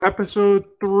Episode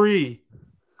 3,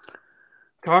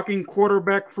 talking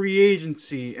quarterback free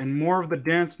agency and more of the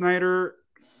Dan Snyder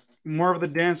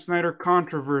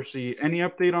controversy. Any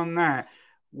update on that?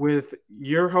 With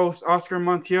your host Oscar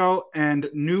Montiel and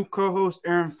new co-host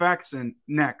Aaron Faxon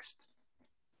next.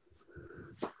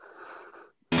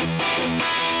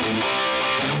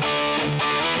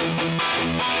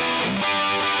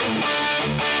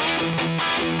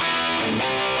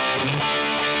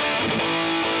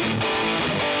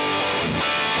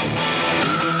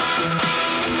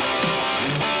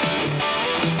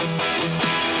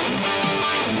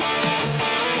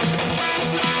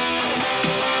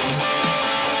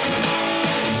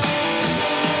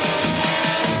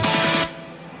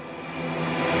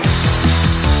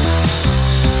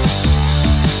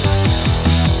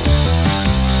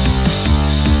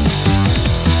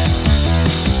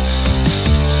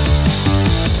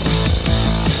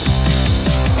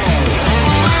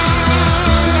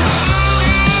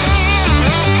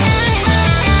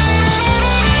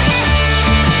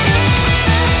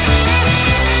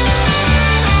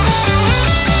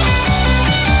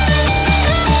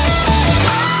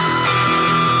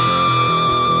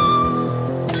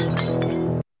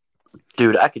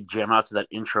 Dude, I could jam out to that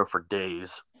intro for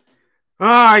days.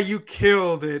 You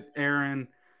killed it, Aaron.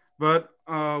 But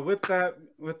with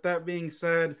that being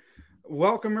said,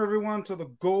 welcome everyone to the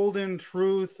Golden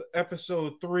Truth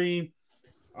episode 3.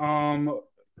 Um,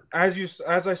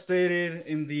 as I stated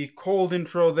in the cold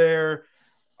intro there,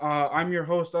 I'm your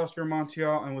host Oscar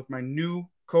Montiel, and with my new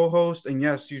co-host, and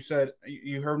yes,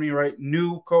 you heard me right,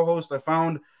 new co-host. I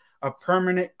found a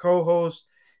permanent co-host,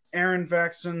 Aaron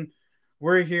Faxon.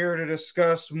 We're here to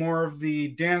discuss more of the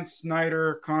Dan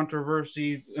Snyder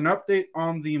controversy, an update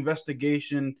on the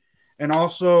investigation, and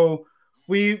also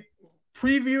we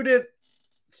previewed it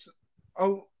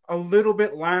a, a little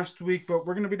bit last week, but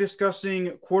we're going to be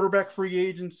discussing quarterback free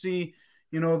agency.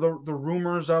 The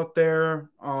rumors out there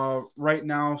right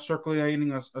now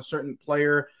circulating a certain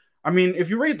player. I mean, if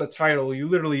you read the title, you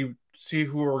literally see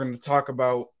who we're going to talk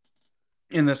about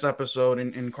in this episode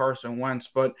in Carson Wentz.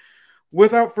 But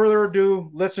without further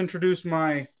ado, let's introduce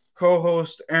my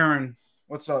co-host Aaron.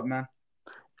 What's up, man?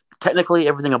 Technically,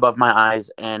 everything above my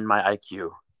eyes and my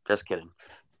IQ. Just kidding.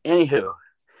 Anywho,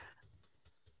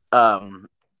 um,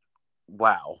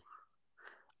 wow.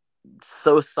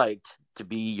 So psyched to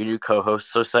be your new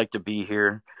co-host. So psyched to be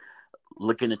here.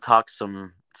 Looking to talk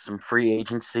some free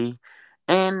agency,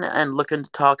 and looking to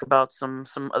talk about some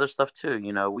other stuff too.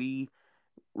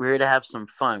 We're here to have some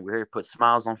fun. We're here to put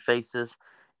smiles on faces,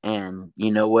 and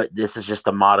you know what? This is just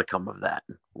a modicum of that.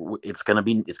 It's gonna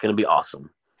be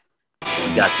awesome.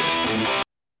 We got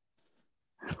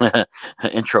this.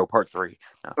 Intro part 3.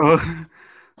 No. Oh,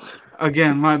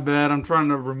 again, my bad. I'm trying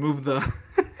to remove the.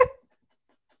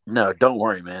 No, don't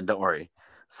worry, man. Don't worry. Go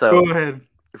So, ahead.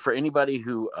 for anybody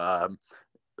who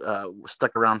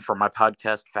stuck around for my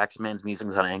podcast, Facts Man's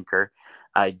Musings on Anchor,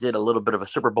 I did a little bit of a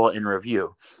Super Bowl in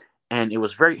review, and it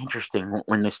was very interesting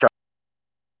when they started.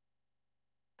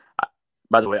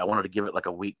 By the way, I wanted to give it like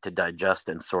a week to digest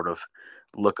and sort of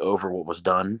look over what was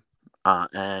done.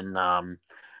 And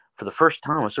for the first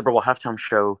time, a Super Bowl halftime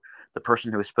show, the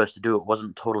person who was supposed to do it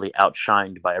wasn't totally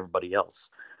outshined by everybody else.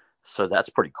 So that's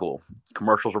pretty cool.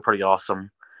 Commercials were pretty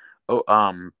awesome. Oh,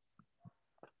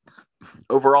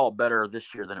 overall better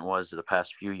this year than it was the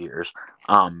past few years.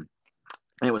 And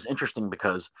it was interesting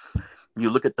because you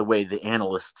look at the way the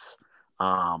analysts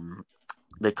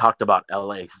they talked about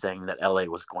LA, saying that LA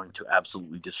was going to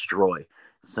absolutely destroy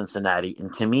Cincinnati.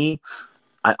 And to me,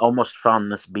 I almost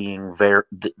found this being I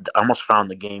almost found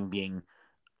the game being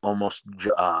almost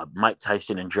Mike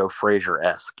Tyson and Joe Frazier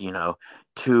esque.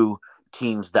 Two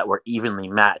teams that were evenly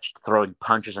matched, throwing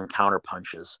punches and counter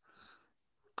punches.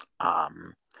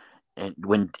 And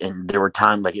there were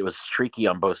times like it was streaky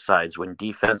on both sides. When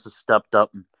defenses stepped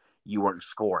up, you weren't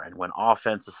scoring. When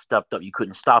offenses stepped up, you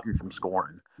couldn't stop them from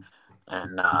scoring.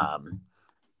 And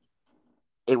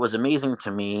it was amazing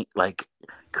to me. Like,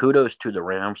 kudos to the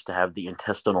Rams to have the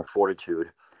intestinal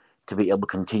fortitude to be able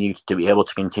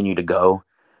to continue to go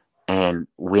and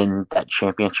win that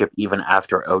championship even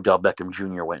after Odell Beckham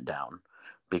Jr. went down,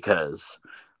 because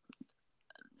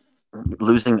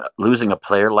losing a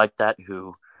player like that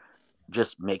who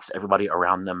just makes everybody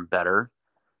around them better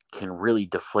can really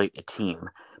deflate a team.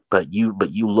 But you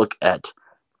look at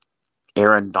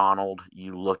Aaron Donald,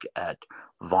 you look at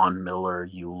Von Miller,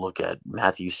 you look at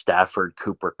Matthew Stafford,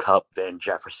 Cooper Kupp, Van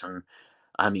Jefferson.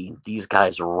 I mean, these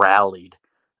guys rallied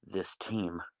this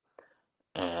team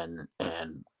and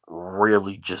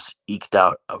really just eked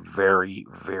out a very,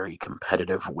 very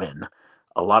competitive win.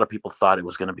 A lot of people thought it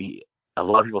was going to be a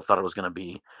lot of people thought it was going to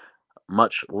be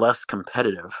much less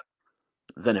competitive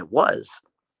than it was.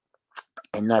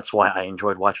 And that's why I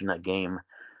enjoyed watching that game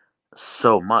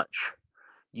so much.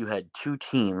 You had two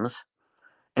teams,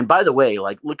 and by the way,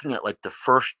 like looking at like the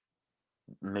first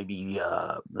maybe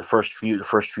the first few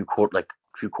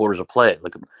quarters of play,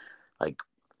 like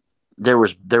there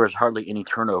was hardly any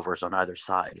turnovers on either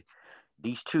side.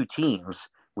 These two teams,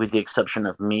 with the exception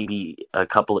of maybe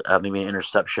maybe an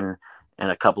interception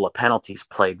and a couple of penalties,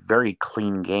 played very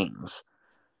clean games.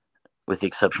 With the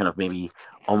exception of maybe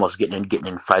almost getting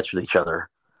in fights with each other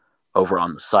over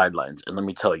on the sidelines. And let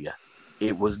me tell you,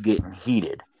 it was getting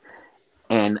heated.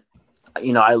 And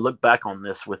I look back on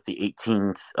this with the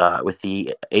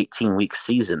 18-week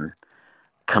season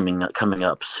coming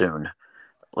up soon,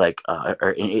 or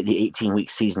the 18-week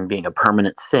season being a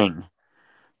permanent thing,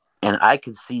 and I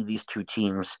could see these two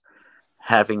teams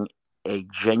having a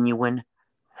genuine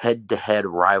head-to-head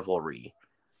rivalry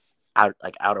out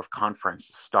of conference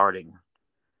starting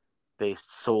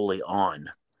based solely off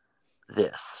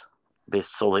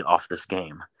this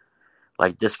game.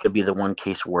 Like, this could be the one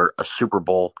case where a Super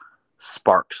Bowl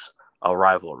sparks a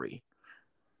rivalry.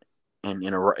 And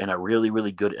in a really,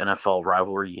 really good NFL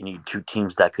rivalry, you need two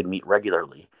teams that could meet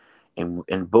regularly.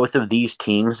 And both of these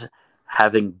teams,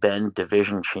 having been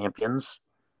division champions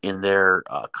in their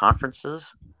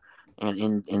conferences and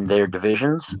in their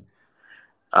divisions,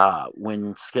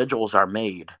 when schedules are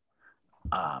made,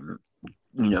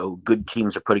 good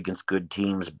teams are put against good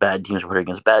teams, bad teams are put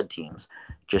against bad teams,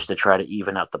 just to try to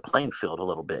even out the playing field a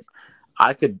little bit.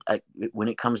 When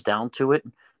it comes down to it,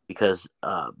 because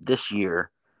this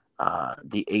year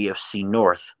the AFC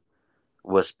North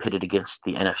was pitted against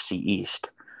the NFC East,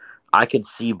 I could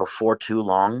see before too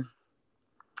long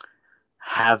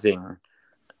having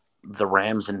the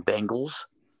Rams and Bengals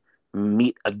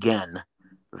meet again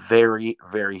very,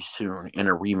 very soon in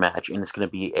a rematch, and it's going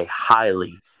to be a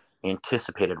highly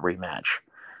anticipated rematch.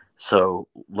 So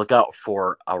look out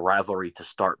for a rivalry to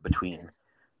start between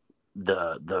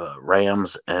the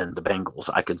Rams and the Bengals.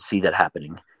 I could see that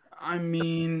happening. I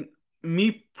mean,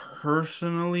 me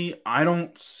personally, I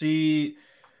don't see.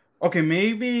 Okay,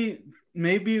 maybe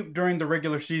during the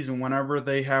regular season, whenever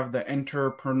they have the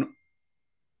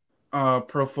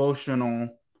professional,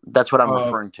 That's what I'm uh,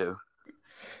 referring to.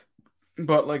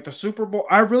 but like the Super Bowl,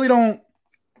 I really don't.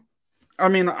 I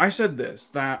mean, I said this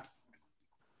that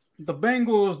the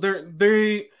Bengals,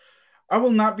 they. I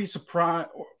will not be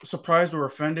surprised or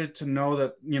offended to know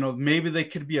that maybe they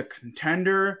could be a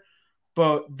contender,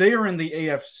 but they are in the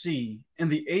AFC, and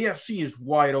the AFC is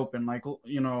wide open. Like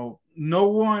no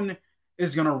one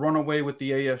is gonna run away with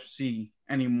the AFC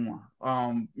anymore.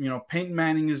 Peyton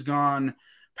Manning is gone.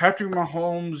 Patrick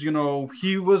Mahomes,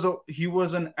 he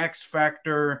was an X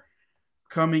factor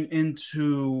coming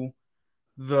into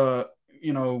the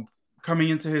coming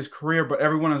into his career, but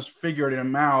everyone has figured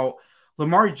him out.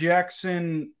 Lamar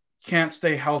Jackson can't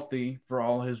stay healthy for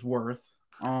all his worth.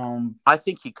 I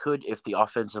think he could if the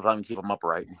offensive line keep him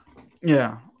upright.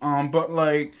 Yeah. But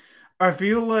like, I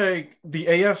feel like the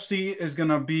AFC is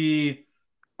gonna be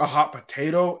a hot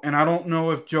potato, and I don't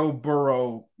know if Joe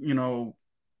Burrow,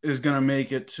 is gonna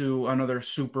make it to another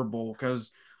Super Bowl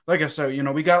because, like I said,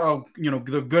 we got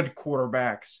the good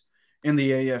quarterbacks in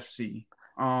the AFC.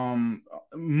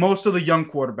 Most of the young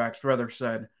quarterbacks, rather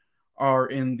said, are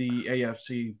in the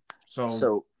AFC.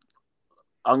 So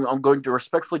I'm going to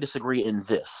respectfully disagree in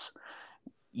this.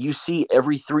 You see,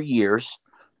 every 3 years,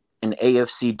 an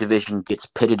AFC division gets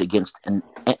pitted against an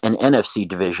NFC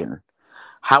division.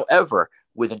 However,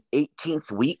 with an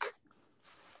 18th week,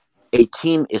 a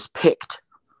team is picked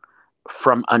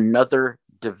from another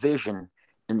division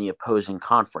in the opposing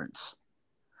conference.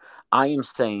 I am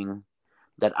saying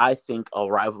that I think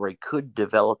a rivalry could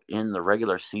develop in the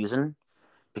regular season,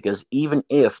 because even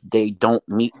if they don't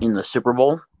meet in the Super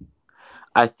Bowl,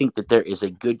 I think that there is a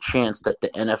good chance that the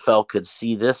NFL could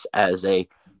see this as you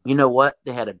know what,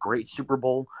 they had a great Super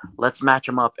Bowl. Let's match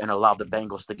them up and allow the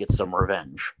Bengals to get some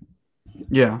revenge.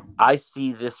 Yeah. I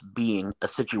see this being a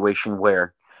situation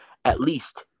where at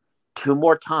least 2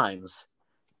 more times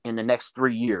in the next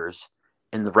 3 years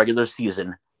in the regular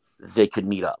season, they could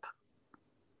meet up.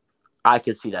 I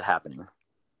could see that happening.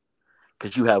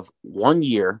 Because you have 1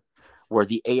 year where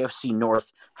the AFC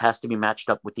North has to be matched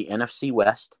up with the NFC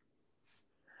West.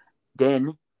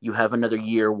 Then you have another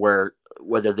year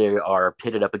whether they are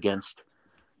pitted up against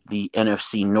the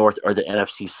NFC North or the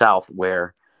NFC South,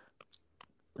 where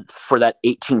for that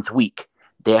 18th week,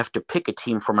 they have to pick a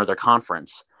team from another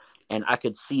conference. And I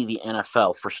could see the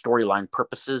NFL, for storyline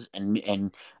purposes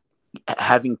and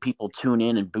having people tune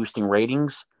in and boosting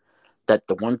ratings, that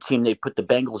the one team they put the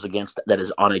Bengals against that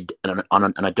is on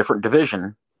a different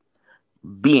division,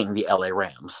 being the LA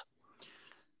Rams.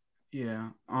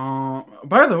 Yeah.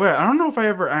 By the way, I don't know if I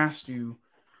ever asked you.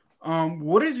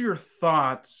 What is your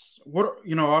thoughts?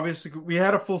 Obviously we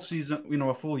had a full season,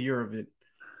 a full year of it.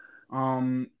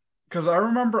 Because I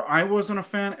remember I wasn't a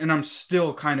fan, and I'm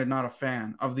still kind of not a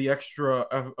fan of the extra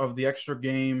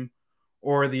game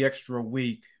or the extra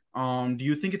week. Do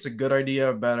you think it's a good idea,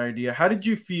 a bad idea? How did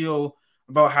you feel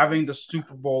about having the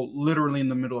Super Bowl literally in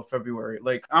the middle of February?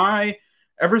 Like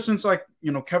ever since I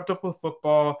kept up with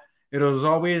football, it was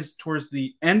always towards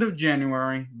the end of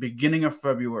January, beginning of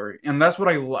February, and that's what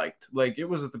I liked. Like it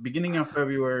was at the beginning of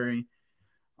February.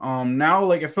 Now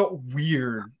like it felt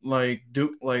weird, like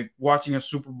watching a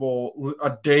Super Bowl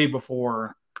a day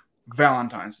before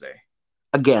Valentine's Day.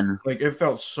 Again, like it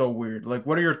felt so weird. Like,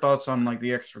 what are your thoughts on like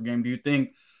the extra game? Do you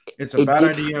think it's a bad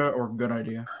idea or a good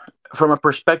idea? From a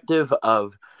perspective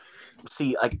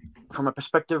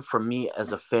from me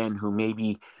as a fan who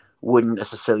maybe wouldn't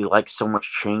necessarily like so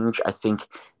much change, I think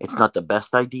it's not the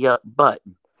best idea. But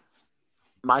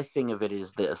my thing of it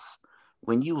is this: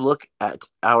 when you look at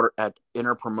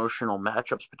interpromotional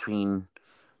matchups between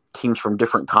teams from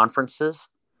different conferences,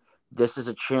 this is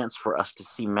a chance for us to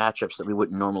see matchups that we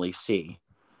wouldn't normally see.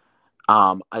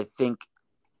 I think.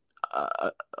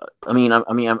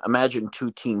 Imagine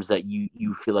two teams that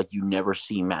you feel like you never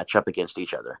see match up against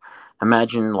each other.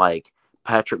 Imagine like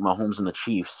Patrick Mahomes and the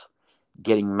Chiefs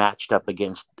getting matched up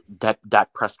against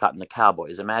Dak Prescott and the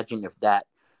Cowboys. Imagine if that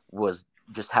was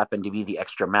just happened to be the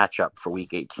extra matchup for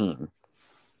Week 18.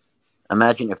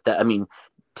 Imagine if that.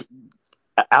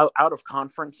 Out of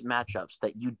conference matchups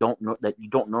that you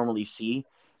don't normally see,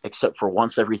 except for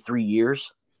once every 3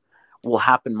 years, will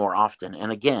happen more often.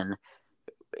 And again,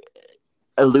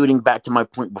 alluding back to my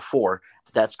point before,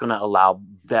 that's going to allow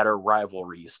better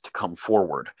rivalries to come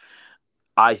forward.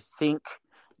 I think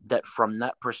that from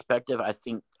that perspective, I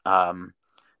think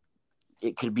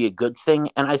it could be a good thing.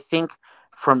 And I think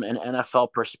from an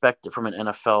NFL perspective, from an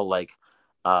NFL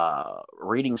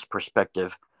ratings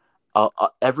perspective,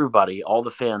 everybody, all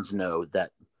the fans know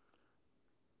that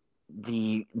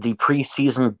the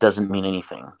preseason doesn't mean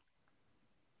anything.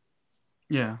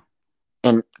 Yeah.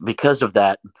 And because of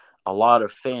that, a lot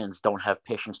of fans don't have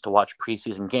patience to watch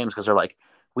preseason games because they're like,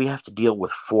 we have to deal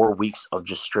with 4 weeks of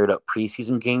just straight up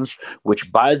preseason games,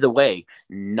 which, by the way,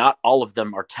 not all of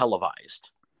them are televised.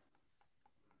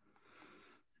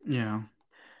 Yeah.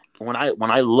 When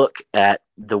I look at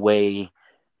the way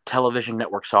television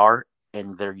networks are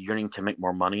and they're yearning to make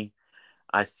more money,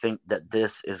 I think that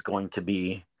this is going to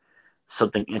be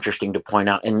something interesting to point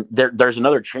out. And there's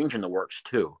another change in the works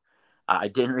too. I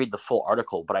didn't read the full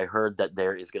article, but I heard that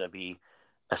there is going to be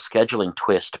a scheduling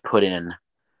twist put in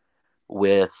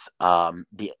with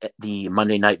the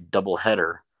Monday night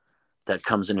doubleheader that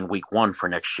comes in Week 1 for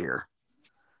next year.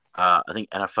 I think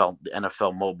the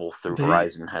NFL Mobile through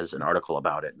Verizon has an article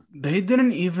about it. They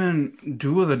didn't even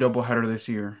do the doubleheader this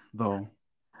year, though.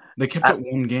 They kept it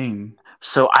one game.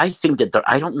 So I think that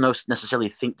I don't necessarily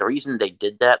think the reason they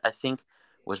did that, I think,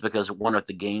 was because one of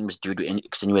the games, due to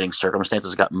extenuating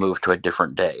circumstances, got moved to a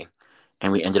different day,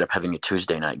 and we ended up having a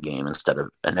Tuesday night game instead of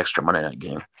an extra Monday night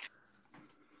game.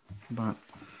 But,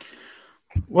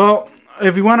 well,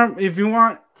 if you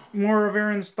want more of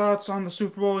Aaron's thoughts on the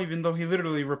Super Bowl, even though he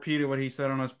literally repeated what he said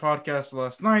on his podcast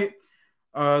last night,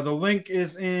 the link to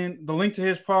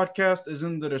his podcast is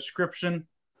in the description.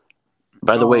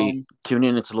 By the way, tune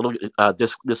in. It's a little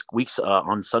this week's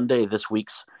on Sunday. This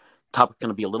week's topic going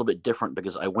to be a little bit different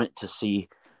because I went to see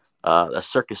a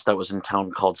circus that was in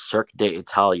town called Cirque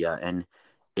d'Italia, and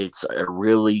it's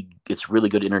really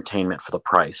good entertainment for the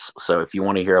price. So if you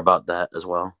want to hear about that as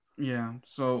well. Yeah.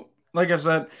 So like I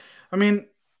said,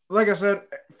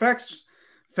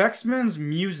 Faxman's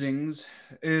musings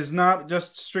is not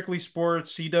just strictly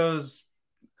sports. He does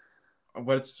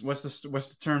what's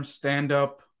the term, stand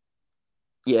up.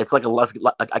 Yeah, it's like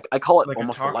I call it like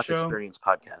almost a life experience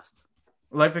podcast.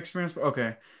 Life experience.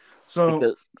 Okay.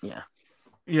 So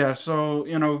yeah.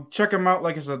 So check him out.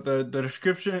 Like I said, the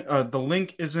description, the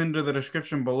link is into the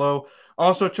description below.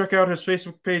 Also, check out his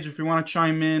Facebook page if you want to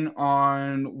chime in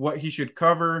on what he should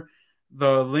cover.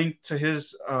 The link to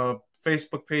his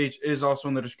Facebook page is also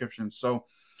in the description. So,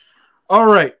 all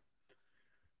right.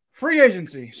 Free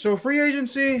agency. So free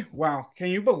agency. Wow. Can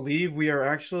you believe we are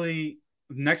actually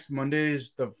next Monday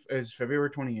is February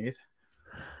 28th?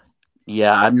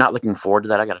 Yeah, I'm not looking forward to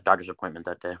that. I got a doctor's appointment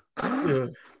that day.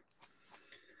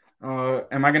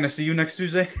 Am I gonna see you next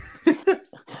Tuesday?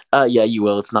 Yeah, you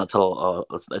will. It's not till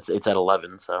it's at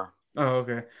 11. So. Oh,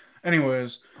 okay.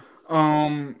 Anyways,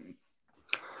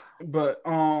 But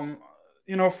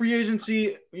free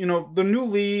agency, the new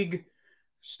league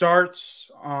starts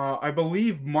I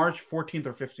believe March 14th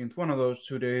or 15th, one of those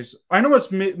 2 days. I know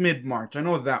it's mid March. I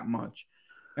know that much.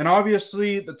 And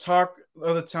obviously the talk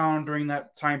of the town during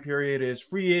that time period is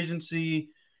free agency.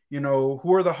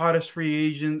 Who are the hottest free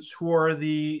agents? Who are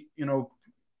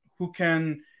who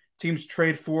can teams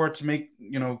trade for to make,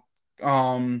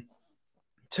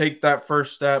 take that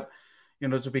first step,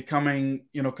 to becoming,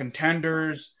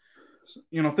 contenders,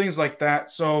 things like that.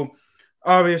 So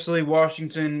obviously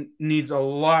Washington needs a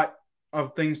lot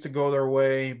of things to go their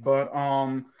way. But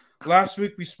last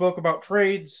week we spoke about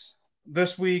trades.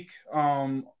 This week,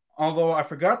 although I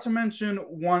forgot to mention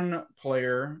one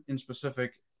player in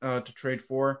specific to trade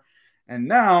for, and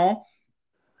now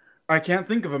I can't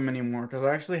think of him anymore because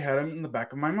I actually had him in the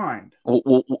back of my mind.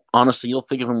 Well, honestly, you'll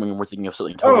think of him when you're thinking of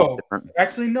something totally different.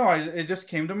 Actually, no, it just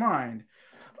came to mind.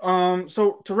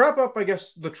 So to wrap up, I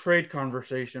guess the trade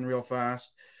conversation real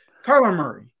fast, Kyler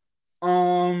Murray.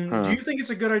 Do you think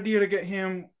it's a good idea to get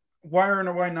him? Why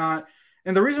or why not?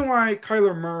 And the reason why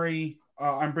Kyler Murray,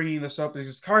 I'm bringing this up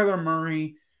is Kyler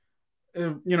Murray.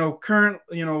 Current,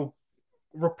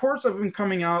 reports have been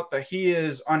coming out that he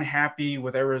is unhappy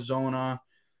with Arizona,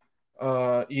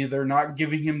 either not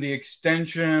giving him the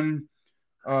extension,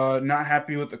 not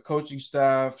happy with the coaching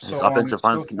staff. His offensive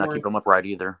lines cannot keep him upright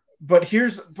either. But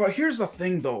here's the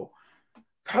thing, though.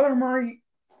 Kyler Murray,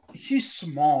 he's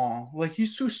small. Like,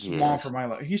 he's too small for my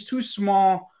life. He's too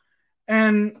small,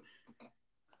 and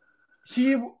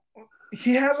he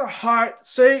has a hot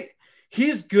say.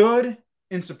 He's good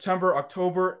in September,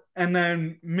 October, and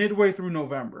then midway through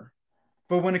November.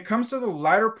 But when it comes to the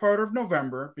latter part of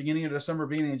November, beginning of December,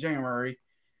 beginning of January,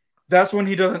 that's when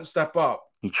he doesn't step up.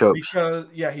 He chokes.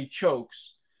 He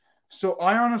chokes. So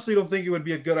I honestly don't think it would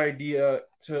be a good idea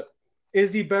to.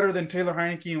 Is he better than Taylor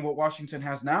Heinicke and what Washington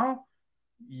has now?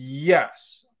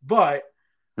 Yes, but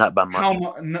not by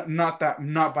much. Not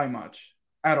by much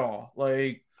at all.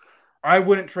 Like, I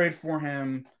wouldn't trade for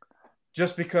him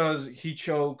just because he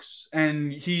chokes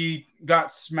and he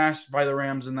got smashed by the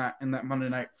Rams in that Monday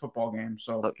Night Football game.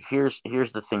 So look, here's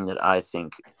the thing that I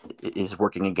think is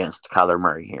working against Kyler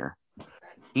Murray here.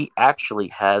 He actually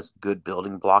has good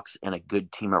building blocks and a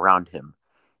good team around him,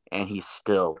 and he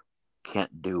still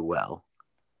can't do well.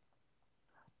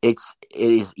 It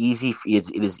is easy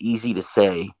to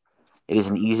say. It is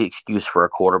an easy excuse for a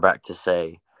quarterback to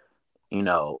say,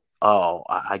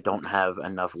 I don't have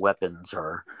enough weapons,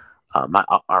 or my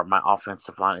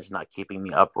offensive line is not keeping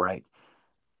me upright.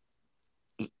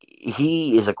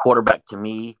 He is a quarterback to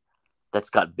me that's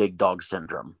got big dog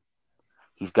syndrome.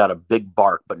 He's got a big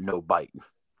bark but no bite.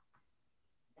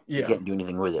 Yeah. You can't do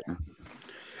anything with it.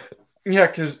 Yeah,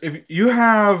 because if you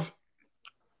have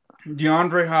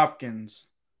DeAndre Hopkins,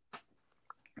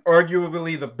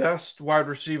 arguably the best wide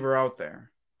receiver out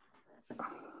there,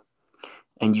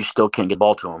 and you still can't get the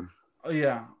ball to him.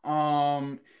 Yeah.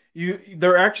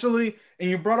 They're actually, and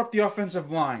you brought up the offensive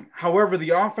line. However, the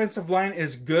offensive line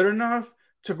is good enough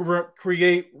to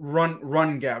create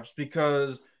run gaps,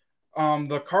 because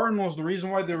the Cardinals, the reason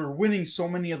why they were winning so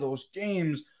many of those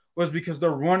games was because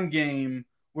their run game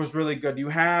was really good. You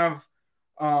have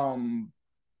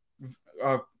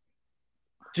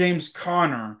James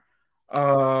Conner.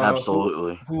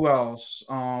 Absolutely. Who else?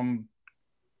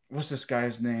 What's this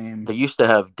guy's name? They used to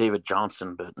have David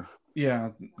Johnson, but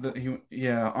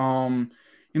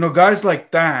guys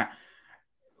like that.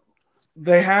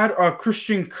 They had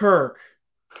Christian Kirk.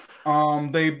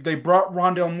 They brought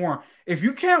Rondale Moore. If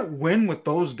you can't win with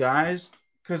those guys,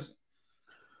 because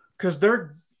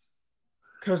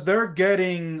they're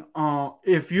getting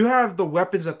if you have the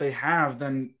weapons that they have,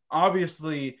 then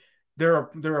obviously they're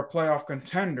a playoff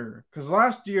contender. Because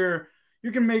last year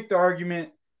you can make the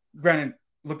argument, granted,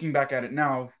 looking back at it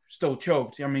now, still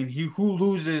choked. I mean, who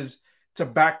loses to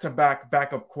back-to-back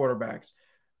backup quarterbacks?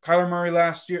 Kyler Murray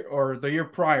last year, or the year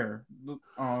prior,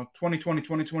 2020,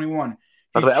 2021.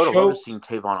 By the way, I would have loved to see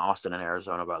Tavon Austin in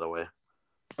Arizona, by the way.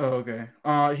 Oh, okay.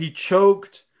 He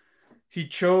choked. He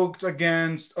choked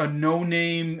against a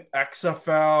no-name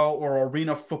XFL or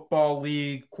Arena Football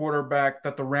League quarterback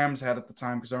that the Rams had at the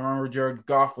time, because I remember Jared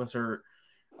Goff was hurt.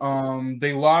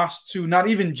 They lost to not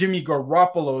even Jimmy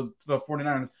Garoppolo to the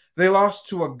 49ers. They lost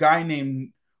to a guy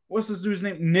named, what's this dude's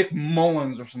name? Nick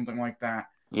Mullins or something like that.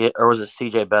 Yeah, or was it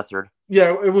CJ Beathard?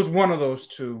 Yeah, it was one of those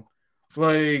two.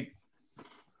 Like,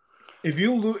 if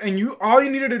you lose, and all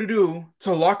you needed to do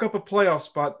to lock up a playoff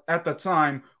spot at the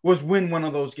time was win one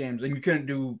of those games, and you couldn't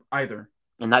do either.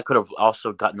 And that could have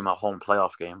also gotten them a home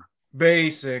playoff game.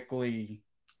 Basically.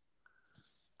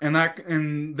 And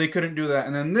they couldn't do that.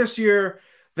 And then this year,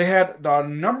 They had the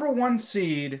number one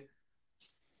seed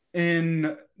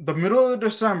in the middle of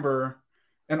December,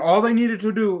 and all they needed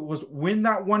to do was win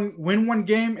one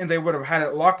game, and they would have had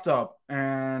it locked up,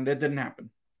 and it didn't happen.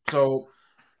 So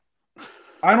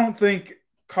I don't think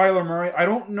Kyler Murray. I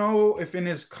don't know if in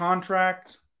his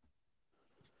contract,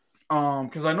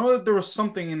 because I know that there was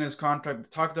something in his contract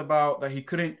that talked about that he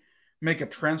couldn't make a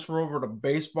transfer over to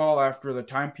baseball after the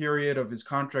time period of his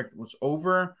contract was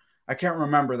over. I can't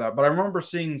remember that, but I remember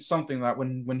seeing something that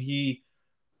when he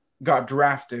got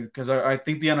drafted, because I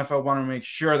think the NFL wanted to make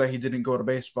sure that he didn't go to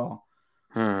baseball.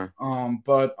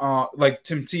 But like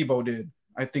Tim Tebow did,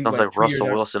 I think Sounds like like 2 years Russell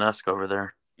after. Wilson-esque over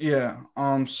there. Yeah.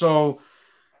 So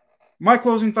my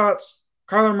closing thoughts: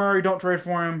 Kyler Murray, don't trade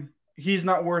for him. He's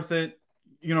not worth it.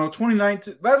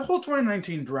 2019, that whole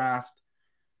 2019 draft,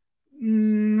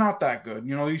 not that good.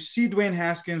 You see Dwayne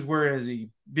Haskins, where is he?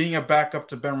 Being a backup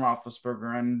to Ben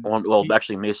Roethlisberger, and Well,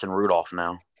 actually, Mason Rudolph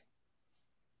now.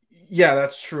 yeah,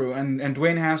 that's true. And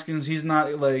Dwayne Haskins, he's not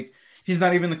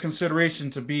even the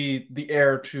consideration to be the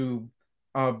heir to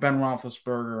Ben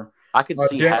Roethlisberger. I could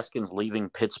see Dan, Haskins leaving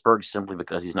Pittsburgh simply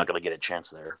because he's not going to get a chance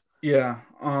there. yeah.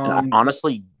 And I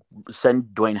honestly send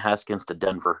Dwayne Haskins to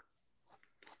Denver.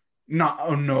 No,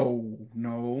 oh,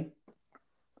 no,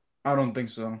 I don't think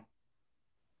so.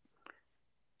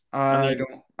 I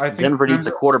I think Denver needs a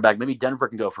Denver. quarterback. Maybe Denver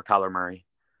can go for Kyler Murray.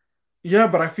 Yeah,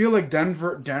 but I feel like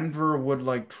Denver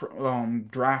would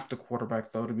draft a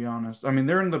quarterback though. To be honest, I mean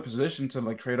they're in the position to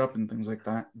like trade up and things like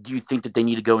that. Do you think that they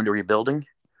need to go into rebuilding?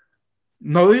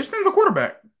 No, they just need the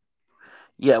quarterback.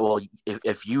 Yeah, well,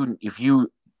 if you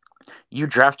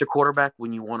draft a quarterback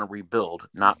when you want to rebuild,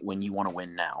 not when you want to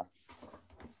win now.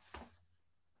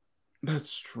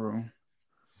 That's true.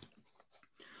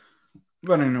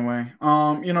 But anyway,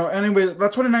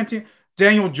 that's 2019.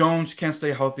 Daniel Jones can't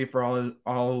stay healthy for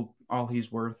all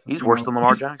he's worth. He's worse than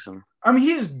Lamar Jackson. I mean,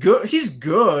 he's good. He's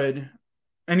good,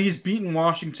 and he's beaten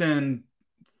Washington.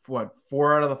 What,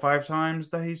 4 out of the 5 times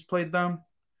that he's played them?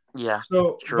 Yeah.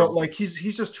 So, true. but like he's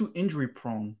just too injury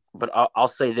prone. But I'll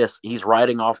say this: he's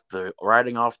riding off the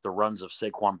runs of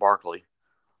Saquon Barkley.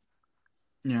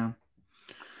 Yeah.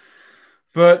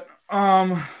 But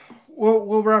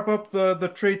we'll wrap up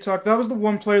the trade talk. That was the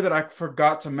one player that I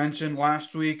forgot to mention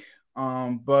last week.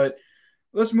 But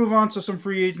let's move on to some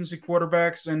free agency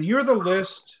quarterbacks. And here are the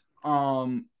list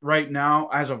right now,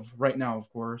 as of right now, of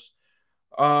course.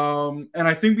 And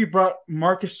I think we brought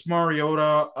Marcus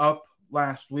Mariota up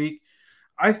last week.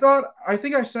 I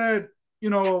think I said, he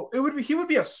would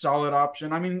be a solid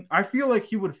option. I mean, I feel like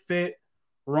he would fit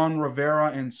Ron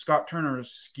Rivera and Scott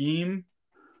Turner's scheme.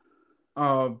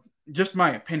 Just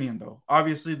my opinion, though.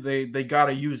 Obviously, they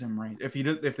gotta use him right.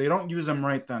 If they don't use him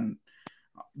right, then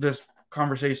this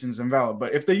conversation is invalid.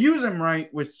 But if they use him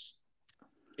right, which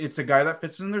it's a guy that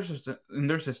fits in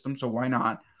their system, so why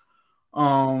not?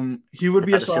 He would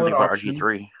be a solid option.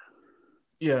 RG3.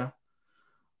 Yeah.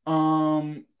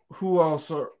 Who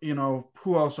else are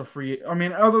free? I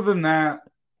mean, other than that,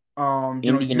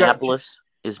 Indianapolis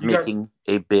is making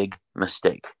a big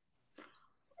mistake.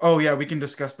 Oh yeah, we can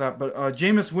discuss that. But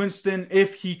Jameis Winston,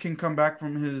 if he can come back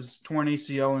from his torn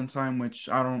ACL in time, which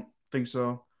I don't think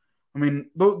so. I mean,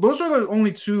 those are the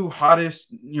only 2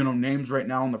 hottest names right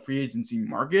now in the free agency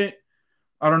market.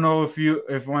 I don't know if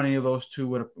any of those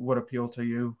 2 would appeal to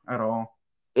you at all.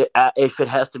 If it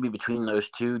has to be between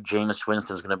those 2, Jameis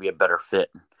Winston is going to be a better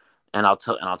fit, and I'll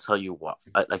tell you what.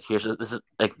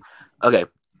 Okay,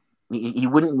 he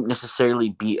wouldn't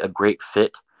necessarily be a great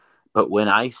fit, but when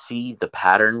I see the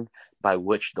pattern by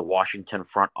which the Washington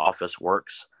front office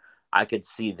works, I could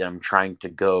see them trying to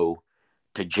go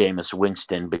to Jameis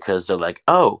Winston because they're like,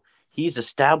 oh, he's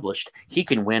established, he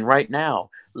can win right now.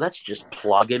 Let's just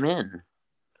plug him in,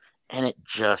 and it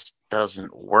just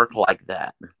doesn't work like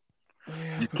that.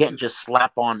 You can't just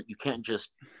slap on. You can't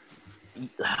just.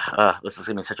 This is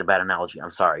going to be such a bad analogy.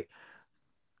 I'm sorry.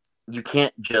 You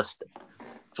can't just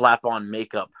slap on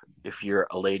makeup if you're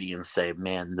a lady and say,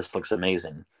 "Man, this looks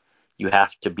amazing." You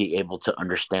have to be able to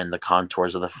understand the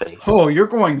contours of the face. Oh, you're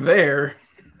going there.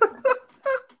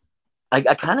 I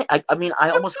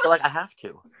almost feel like I have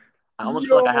to.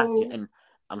 And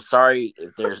I'm sorry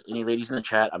if there's any ladies in the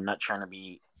chat. I'm not trying to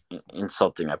be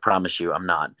insulting. I promise you, I'm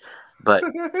not. But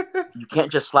you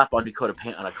can't just slap on Dakota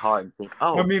paint on a car and think,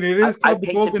 oh. I mean, it is called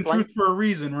the Golden Truth for a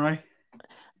reason, right?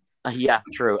 Yeah,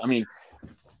 true. I mean,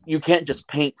 you can't just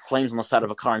paint flames on the side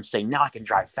of a car and say, now I can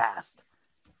drive fast.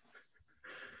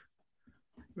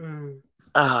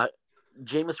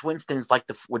 Jameis Winston's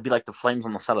would be like the flames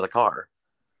on the side of the car.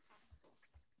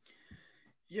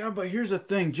 Yeah, but here's the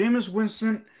thing. Jameis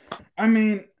Winston, I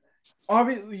mean,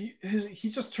 obviously he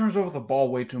just turns over the ball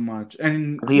way too much,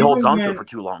 and He holds even on to it when for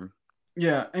too long.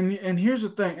 yeah, and here's the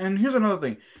thing, and here's another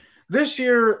thing. This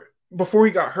year, before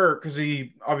he got hurt, because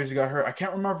he obviously got hurt, I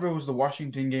can't remember if it was the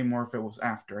Washington game or if it was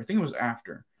after. I think it was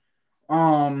after.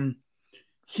 Um,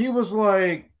 he was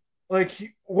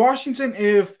Washington.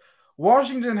 If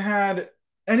Washington had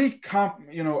a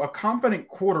competent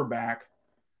quarterback,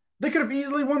 they could have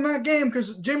easily won that game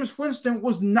because Jameis Winston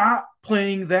was not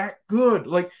playing that good.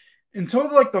 Like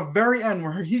until like the very end,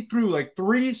 where he threw like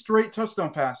three straight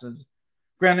touchdown passes.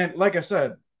 Granted, like I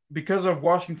said, because of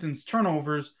Washington's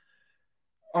turnovers,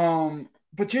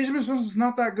 but Jameis Winston's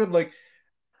not that good. Like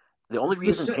The only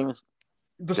reason the James,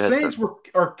 the go ahead, sir. Saints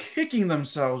are kicking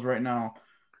themselves right now,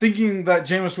 thinking that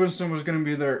Jameis Winston was going to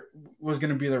be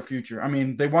their future. I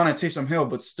mean, they wanted Taysom Hill,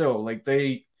 but still, like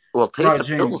they Well, brought Taysom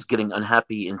Jameis. Hill's getting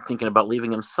unhappy and thinking about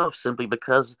leaving himself simply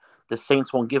because the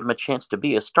Saints won't give him a chance to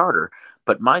be a starter.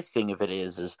 But my thing of it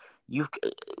is you've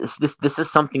this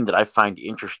is something that I find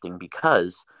interesting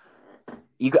because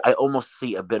I almost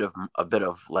see a bit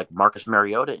of like Marcus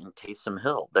Mariota and Taysom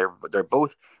Hill. They're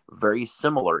both very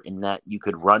similar in that you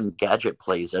could run gadget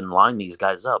plays and line these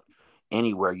guys up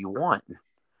anywhere you want.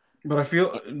 But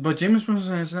Jameis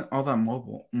Winston isn't all that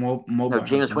No, mobile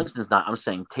James though. Winston's not. I'm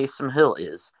saying Taysom Hill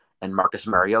is, and Marcus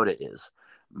Mariota is.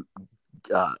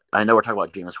 I know we're talking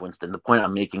about Jameis Winston. The point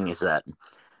I'm making is that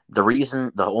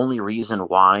the only reason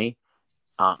why,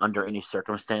 under any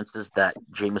circumstances, that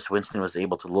Jameis Winston was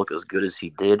able to look as good as he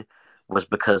did was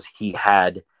because he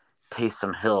had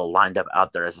Taysom Hill lined up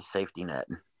out there as a safety net.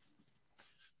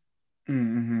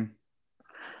 Mm-hmm.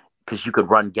 Because you could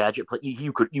run gadget play,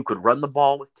 you could run the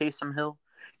ball with Taysom Hill.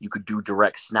 You could do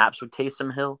direct snaps with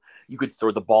Taysom Hill. You could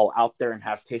throw the ball out there and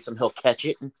have Taysom Hill catch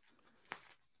it.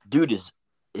 Dude is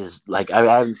like I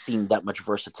haven't seen that much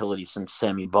versatility since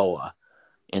Sammy Boa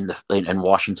in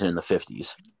Washington in the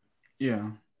 50s.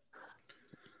 Yeah,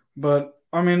 but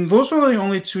I mean, those are the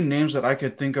only two names that I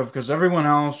could think of because everyone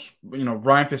else,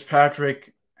 Ryan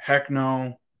Fitzpatrick, heck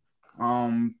no,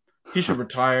 um, he should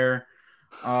retire.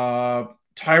 Uh,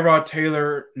 Tyrod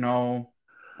Taylor, no.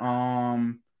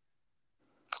 Um,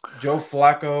 Joe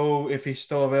Flacco, if he's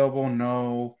still available,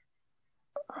 no.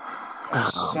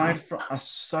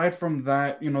 Aside from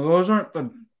that, those aren't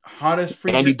the hottest Andy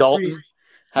free. Dalton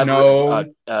have No,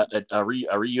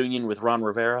 a reunion with Ron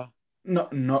Rivera. no,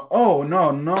 no. Oh,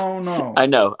 no, no, no. I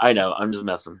know. I'm just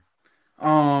messing.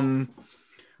 Um,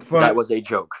 That but was a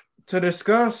joke. to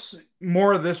discuss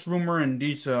more of this rumor in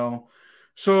detail,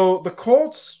 so the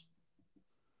Colts,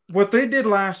 what they did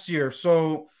last year,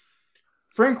 so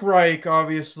Frank Reich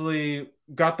obviously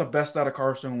got the best out of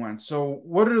Carson Wentz. So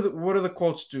what do the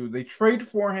Colts do? They trade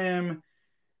for him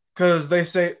because they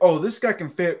say, "Oh, this guy can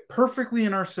fit perfectly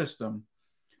in our system,"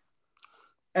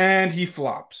 and he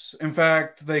flops. In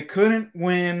fact, they couldn't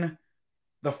win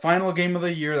the final game of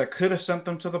the year that could have sent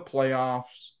them to the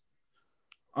playoffs.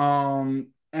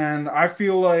 And I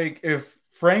feel like if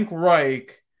Frank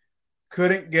Reich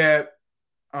couldn't get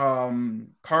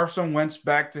Carson Wentz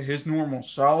back to his normal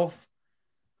self,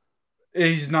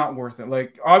 he's not worth it.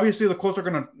 Like obviously the Colts are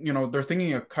gonna, they're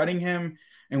thinking of cutting him,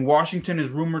 and Washington is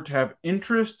rumored to have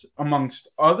interest amongst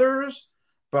others.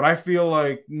 But I feel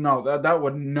like no, that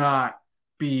would not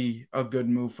be a good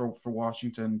move for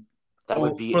Washington. That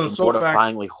would be For the a sole fact.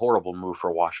 mortifyingly horrible move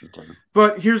for Washington.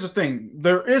 But here's the thing: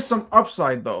 there is some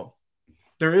upside, though.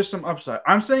 There is some upside.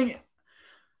 I'm saying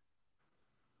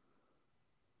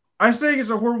it's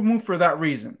a horrible move for that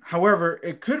reason. However,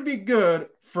 it could be good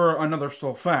for another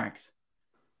sole fact.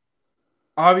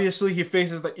 Obviously, he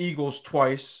faces the Eagles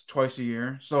twice a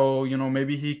year. So,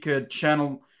 maybe he could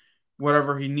channel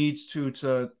whatever he needs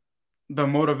to the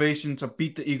motivation to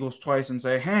beat the Eagles twice and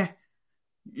say, hey,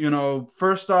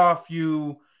 first off,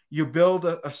 you build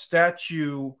a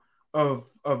statue of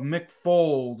Mick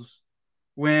Foles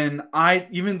when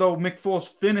even though Mick Foles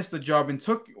finished the job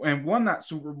and won that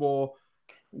Super Bowl,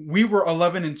 we were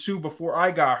 11-2 before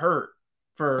I got hurt.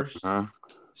 First,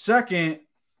 second,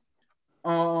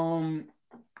 um,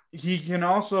 he can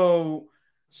also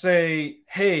say,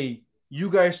 "Hey, you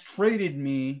guys traded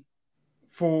me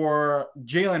for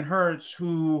Jalen Hurts,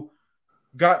 who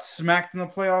got smacked in the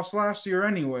playoffs last year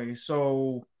anyway."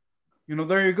 So,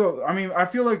 there you go. I mean, I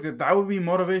feel like that would be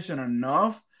motivation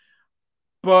enough,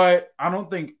 but I don't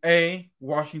think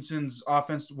Washington's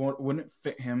offense wouldn't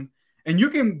fit him, and you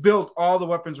can build all the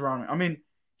weapons around him. I mean,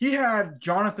 he had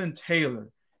Jonathan Taylor,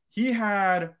 he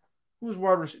had who was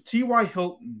wide receiver T.Y.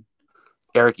 Hilton,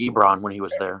 Eric Ebron when he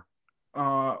was there.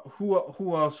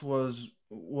 Who else was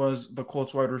the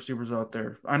Colts wide receivers out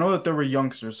there? I know that there were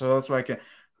youngsters, so that's why I can.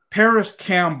 Paris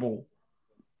Campbell.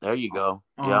 There you go.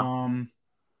 Yeah. Um,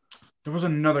 there was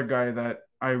another guy that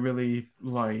I really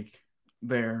like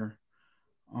there.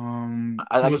 He Like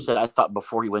I was said, I thought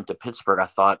before he went to Pittsburgh, I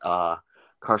thought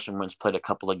Carson Wentz played a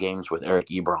couple of games with Eric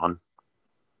Ebron.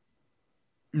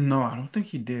 no, I don't think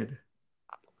he did.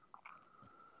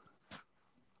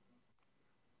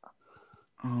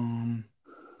 Um,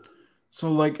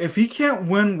 so like if he can't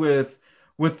win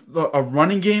a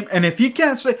running game, and if he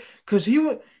can't say because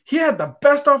he had the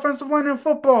best offensive line in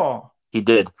football. He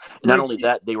did. And not Like only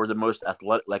that, they were the most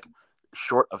athletic. Like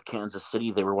short of Kansas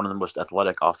City, they were one of the most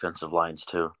athletic offensive lines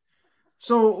too.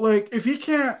 so like if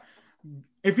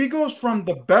he goes from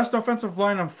the best offensive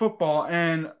line in football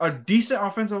and a decent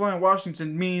offensive line in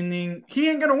Washington, meaning he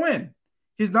ain't gonna win.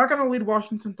 He's not gonna lead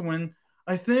Washington to win.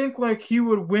 I think like he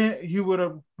would win. He would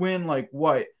have win like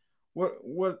what?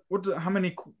 How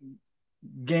many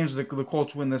games did the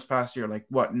Colts win this past year? Like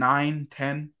what? 9,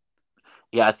 10?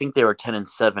 Yeah, I think they were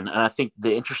 10-7, and I think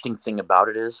the interesting thing about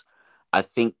it is, I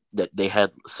think that they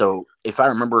had. So if I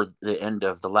remember the end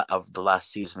of the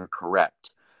last season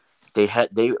correct, they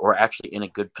were actually in a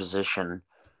good position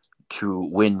to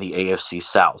win the AFC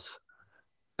South,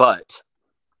 but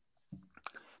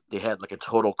they had like a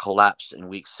total collapse in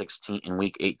week 16 in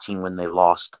week 18 when they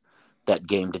lost that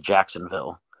game to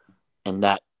Jacksonville, and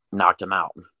that knocked them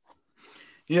out.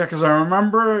 Yeah, because I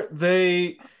remember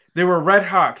they were red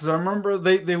hot. Because I remember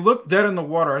they looked dead in the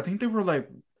water. I think they were like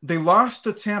they lost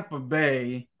to Tampa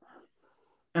Bay,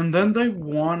 and then they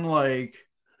won like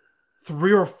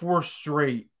 3 or 4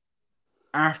 straight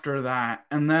after that.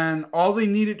 And then all they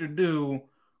needed to do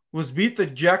was beat the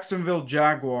Jacksonville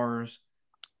Jaguars,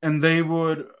 and they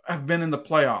would have been in the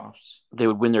playoffs. They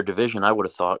would win their division, I would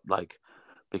have thought, like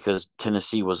because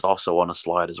Tennessee was also on a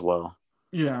slide as well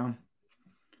Yeah.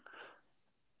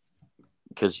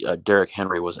 because Derrick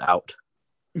Henry was out.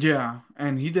 Yeah.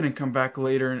 And he didn't come back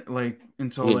later, like He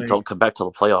until didn't like come back to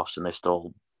the playoffs, and they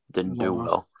still didn't do lost.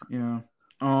 well. Yeah.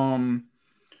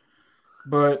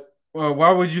 But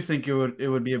why would you think it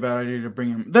would be a bad idea to bring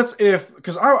him? That's if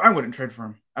because I wouldn't trade for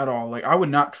him at all. Like I would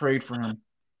not trade for him.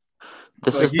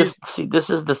 This Like is he's this see this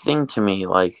is the thing to me.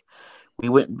 Like we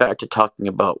went back to talking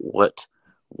about what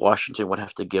Washington would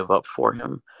have to give up for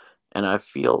him, and I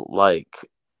feel like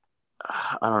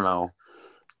I don't know.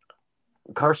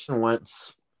 Carson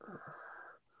Wentz,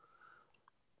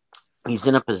 he's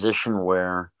in a position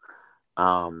where,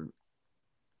 um,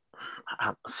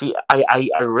 see, I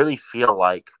really feel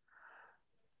like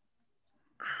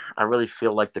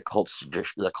the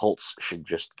Colts should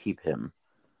just keep him.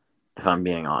 If I'm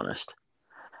being honest,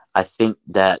 I think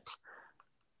that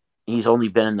He's only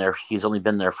been there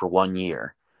for 1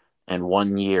 year, and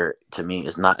 1 year to me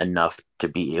is not enough to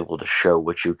be able to show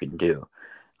what you can do.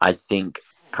 I think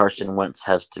Carson Wentz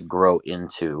has to grow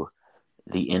into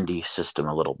the Indy system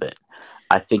a little bit.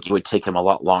 I think it would take him a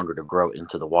lot longer to grow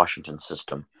into the Washington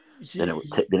system than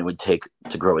it would take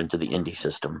to grow into the Indy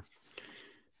system.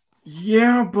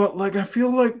 yeah, but like I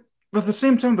feel like at the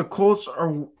same time the Colts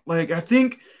are like I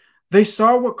think they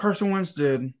saw what Carson Wentz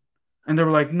did and they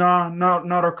were like, nah, not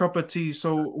our cup of tea.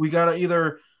 So we gotta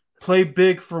either play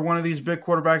big for one of these big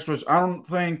quarterbacks, which I don't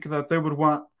think that they would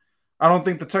want. I don't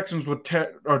think the Texans would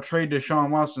or trade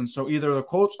Deshaun Watson. So either the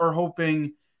Colts are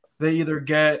hoping they either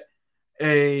get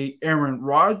a Aaron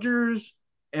Rodgers,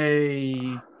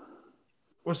 a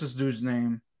what's this dude's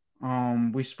name?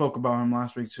 We spoke about him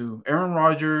last week too. Aaron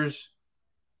Rodgers,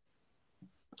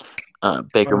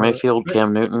 Baker uh, Mayfield,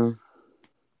 Cam Newton,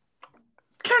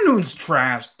 Cam Newton's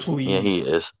trash, yeah, please. he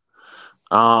is.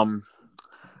 Um,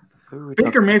 who are we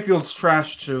Baker talking? Mayfield's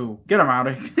trash too. Get him out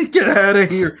of get out of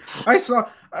here. I saw.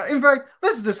 In fact,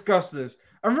 let's discuss this.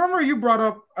 I remember you brought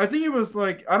up. I think it was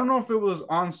like I don't know if it was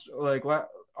on like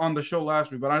on the show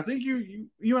last week, but I think you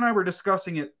and I were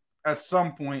discussing it at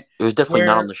some point It was definitely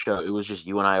not on where the show. It was just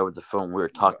you and I over the phone. We were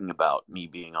talking about me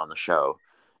being on the show,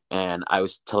 and I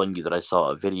was telling you that I saw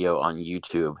a video on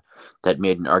YouTube that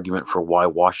made an argument for why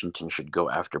Washington should go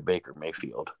after Baker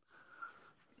Mayfield.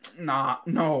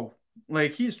 no,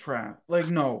 like he's trash. Like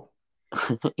no,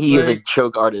 He is a like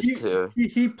choke artist he too.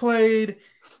 he played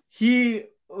he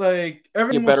like You're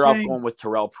everyone was better off saying going with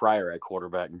Terrell Pryor at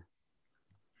quarterback.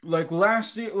 like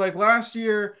last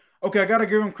year, okay, I gotta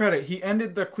give him credit. He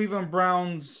ended the Cleveland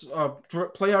Browns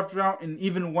playoff drought and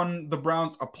even won the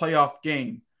Browns a playoff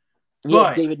game. He had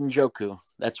But David Njoku.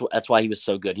 That's why he was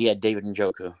so good. He had David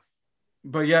Njoku.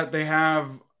 yet they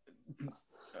have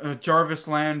Jarvis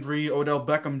Landry, Odell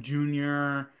Beckham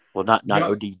Jr. Well, not Yeah,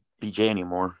 ODBJ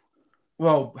anymore.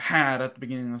 well, had at the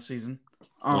beginning of the season.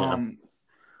 Yeah.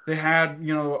 They had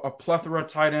a plethora of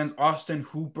tight ends, Austin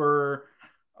Hooper,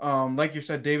 like you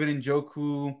said, David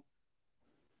Njoku.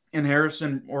 and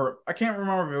Harrison, or I can't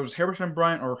remember if it was Harrison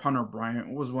Bryant or Hunter Bryant.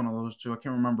 It was one of those two. I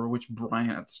can't remember which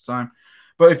Bryant at this time.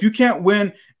 But if you can't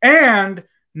win, and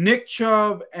Nick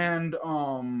Chubb and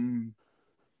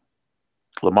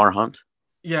Lamar Hunt.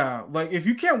 yeah, like if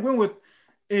you can't win with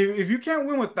if you can't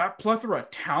win with that plethora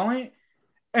of talent,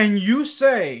 and you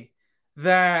say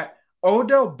that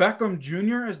Odell Beckham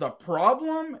Jr. is the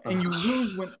problem, and you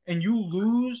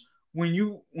lose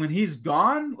when he's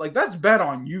gone, like that's bad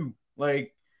on you.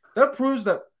 Like that proves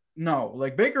that no,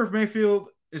 like Baker Mayfield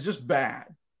is just bad,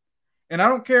 and I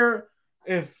don't care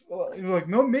if like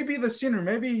no, maybe the senior,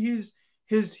 maybe he's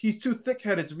too thick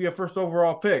headed to be a first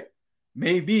overall pick,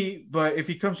 maybe, but if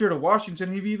he comes here to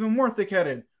Washington, he'd be even more thick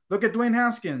headed. Look at Dwayne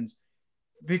Haskins,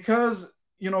 because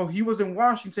he was in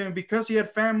Washington because he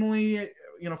had family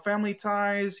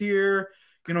ties here.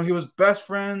 He was best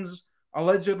friends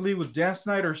allegedly with Dan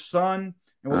Snyder's son,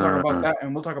 and we'll talk about that.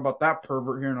 And we'll talk about that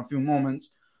pervert here in a few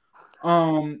moments.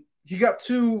 He got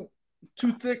too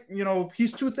thick.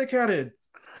 He's too thick headed.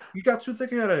 He got too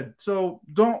thick headed. So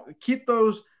don't keep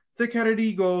those thick headed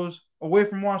egos away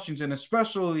from Washington,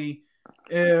 especially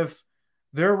if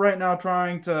they're right now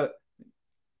trying to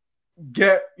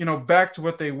get back to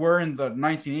what they were in the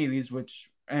 1980s,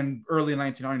 and early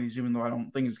 1990s, even though I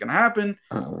don't think it's going to happen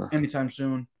anytime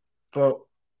soon. But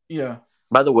yeah.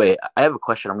 By the way, I have a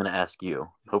question I'm going to ask you.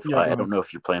 Hopefully, I don't know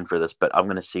if you're planning for this, but I'm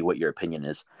going to see what your opinion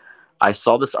is. I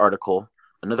saw this article,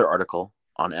 another article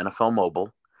on NFL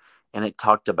Mobile, and it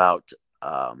talked about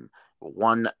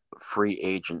one free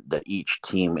agent that each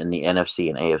team in the NFC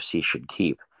and AFC should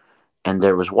keep. And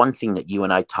there was one thing that you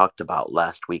and I talked about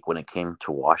last week when it came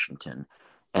to Washington,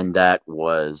 and that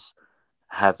was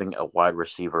having a wide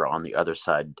receiver on the other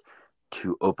side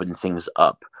to open things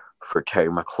up for Terry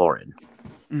McLaurin.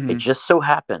 Mm-hmm. It just so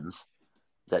happens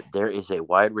that there is a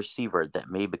wide receiver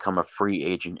that may become a free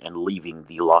agent and leaving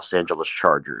the Los Angeles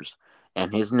Chargers,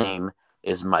 and his name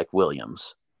is Mike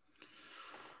Williams.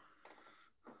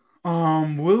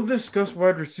 We'll discuss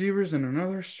wide receivers in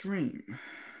another stream.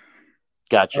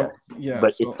 Gotcha. Yeah,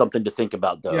 but it's something to think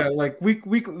about, though. Yeah, like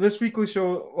this weekly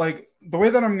show, like the way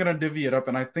that I'm gonna divvy it up,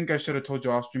 and I think I should have told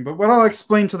you off stream, but what I'll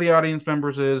explain to the audience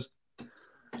members is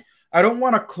I don't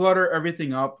want to clutter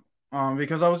everything up,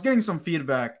 because I was getting some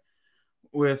feedback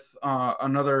with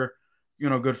another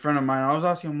good friend of mine. I was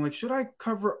asking him, like, should I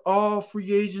cover all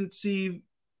free agency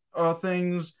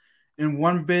things in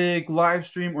one big live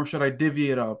stream, or should I divvy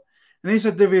it up? And he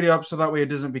said divvy it up so that way it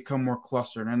doesn't become more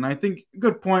clustered. And I think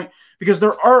good point, because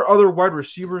there are other wide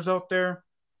receivers out there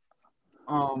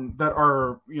that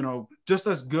are, just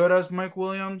as good as Mike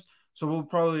Williams. So we'll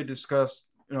probably discuss,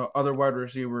 other wide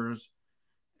receivers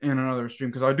in another stream,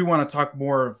 because I do want to talk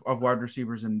more of wide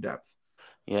receivers in depth.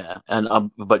 Yeah. And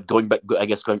but going back, I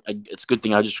guess it's a good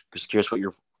thing. I just was curious what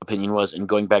your opinion was. And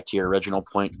going back to your original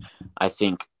point, I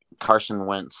think Carson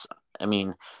Wentz, I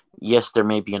mean, yes, there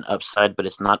may be an upside, but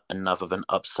it's not enough of an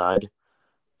upside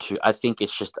I think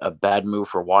it's just a bad move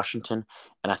for Washington,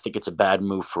 and I think it's a bad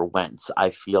move for Wentz. I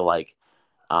feel like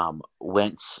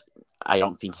Wentz, I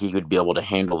don't think he would be able to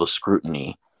handle the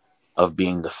scrutiny of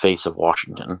being the face of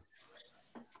Washington.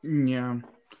 Yeah.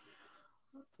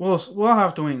 We'll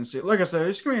have to wait and see. Like I said,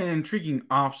 it's going to be an intriguing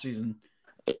offseason.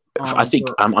 I think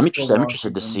I'm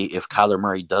interested to see if Kyler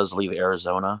Murray does leave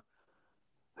Arizona,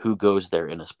 who goes there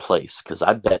in his place, because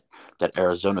I bet that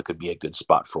Arizona could be a good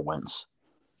spot for Wentz.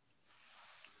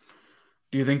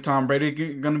 Do you think Tom Brady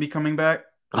going to be coming back?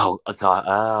 Oh, God.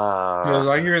 Because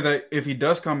I hear that if he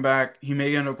does come back, he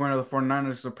may end up going to the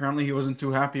 49ers. Apparently, he wasn't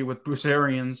too happy with Bruce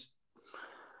Arians.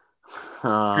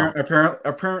 Apparently,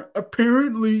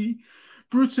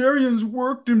 Bruce Arians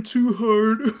worked him too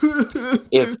hard.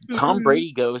 If Tom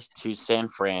Brady goes to San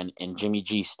Fran and Jimmy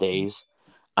G stays,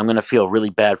 I'm going to feel really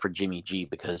bad for Jimmy G,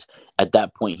 because at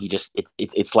that point,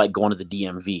 it's like going to the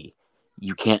DMV.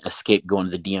 You can't escape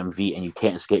going to the DMV, and you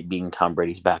can't escape being Tom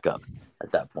Brady's backup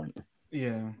at that point.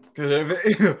 Yeah, because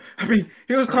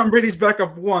he was Tom Brady's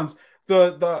backup once.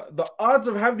 The odds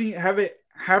of having it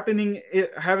happening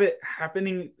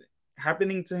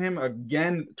to him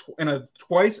again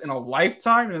twice in a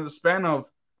lifetime, in the span of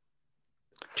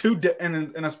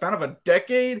in a span of a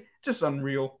decade, just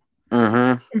unreal.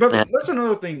 Mm-hmm. But that's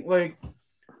another thing. Like,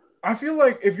 I feel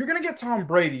like if you're gonna get Tom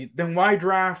Brady, then why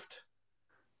draft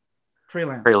Trey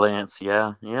Lance? Trey Lance,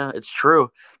 yeah, it's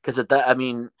true. Because at that, I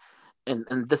mean,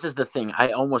 and this is the thing.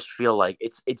 I almost feel like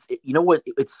it's you know what?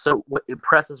 What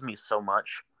impresses me so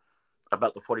much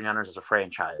about the 49ers as a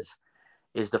franchise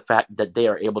is the fact that they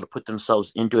are able to put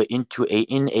themselves in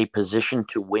a position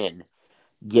to win,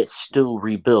 yet still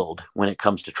rebuild when it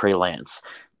comes to Trey Lance.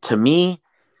 To me,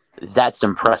 that's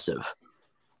impressive.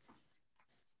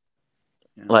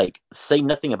 Yeah. Like, say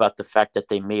nothing about the fact that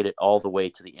they made it all the way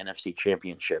to the NFC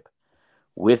Championship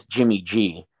with Jimmy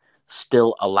G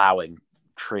still allowing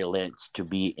Trey Lance to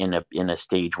be in a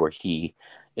stage where he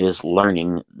is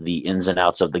learning the ins and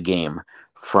outs of the game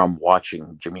from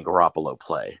watching Jimmy Garoppolo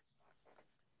play.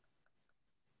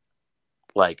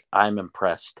 Like, I'm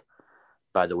impressed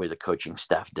by the way the coaching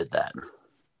staff did that.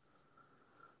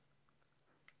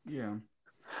 Yeah.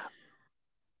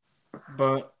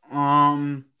 But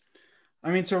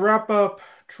I mean, to wrap up,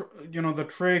 the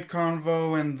trade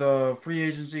convo and the free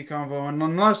agency convo, and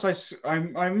unless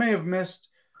I may have missed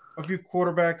a few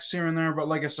quarterbacks here and there, but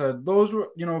like I said, those were,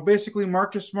 basically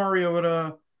Marcus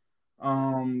Mariota,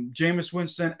 Jameis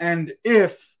Winston, and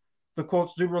if the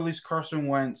Colts do release Carson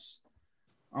Wentz,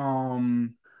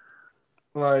 um,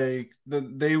 they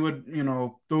would,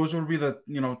 those would be the,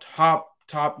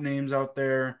 top names out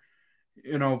there,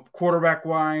 quarterback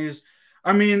wise.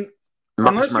 I mean,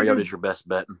 Marcus unless you Mariota do, is your best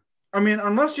bet. I mean,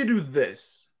 unless you do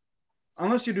this,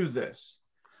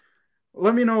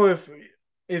 let me know if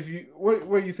you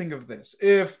what you think of this.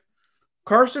 If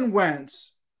Carson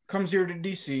Wentz comes here to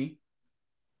DC,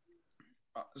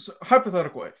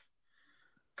 hypothetical if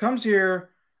comes here,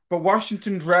 but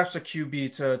Washington drafts a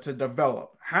QB to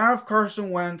develop, have Carson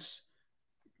Wentz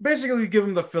basically give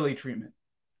him the Philly treatment.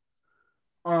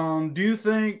 Do you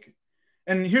think?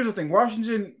 And here's the thing: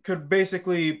 Washington could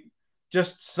basically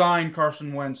just sign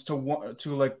Carson Wentz to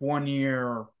like 1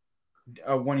 year,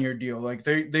 a 1 year deal. Like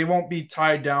they won't be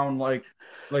tied down like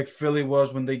Philly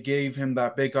was when they gave him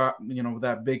that big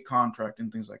that big contract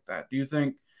and things like that. Do you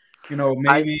think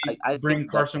maybe I bring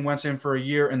think that Carson Wentz in for a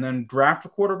year and then draft a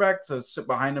quarterback to sit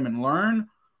behind him and learn?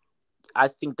 I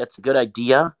think that's a good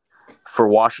idea for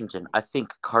Washington. I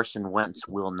think Carson Wentz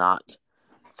will not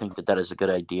think that is a good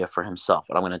idea for himself,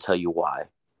 and I'm going to tell you why.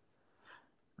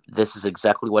 This is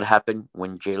exactly what happened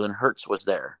when Jalen Hurts was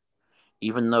there.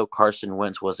 Even though Carson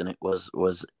Wentz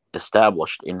was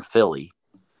established in Philly,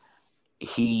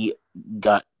 he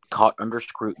got caught under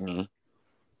scrutiny,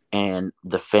 and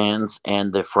the fans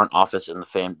and the front office and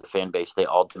the fan base, they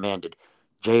all demanded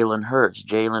Jalen Hurts,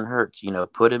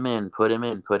 put him in, put him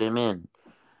in, put him in.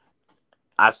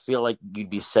 I feel like you'd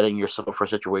be setting yourself for a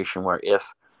situation where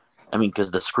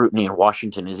because the scrutiny in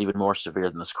Washington is even more severe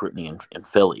than the scrutiny in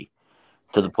Philly,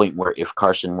 to the point where if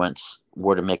Carson Wentz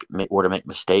were to make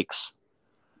mistakes,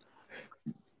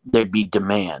 there'd be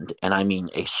demand, and I mean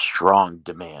a strong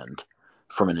demand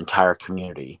from an entire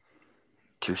community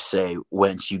to say,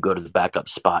 Wentz, you go to the backup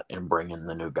spot and bring in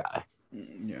the new guy.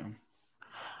 Yeah.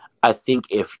 I think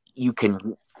if you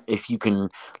can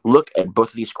look at both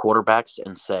of these quarterbacks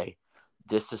and say,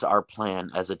 this is our plan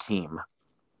as a team.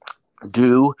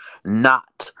 Do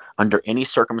not, under any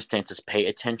circumstances, pay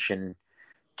attention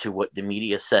to what the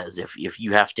media says. If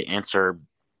you have to answer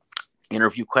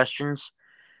interview questions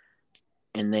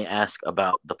and they ask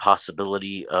about the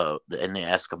possibility and they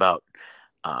ask about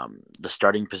the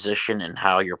starting position and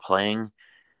how you're playing,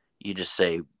 you just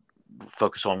say,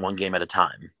 focus on one game at a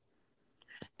time.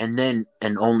 And then,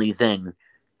 and only then,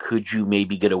 could you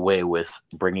maybe get away with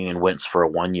bringing in Wentz for a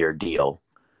 1-year deal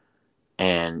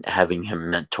and having him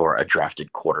mentor a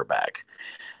drafted quarterback.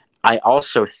 I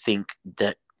also think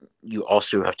that you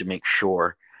also have to make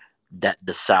sure that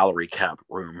the salary cap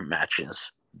room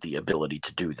matches the ability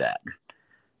to do that,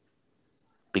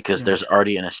 because there's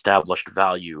already an established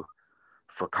value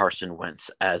for Carson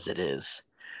Wentz as it is.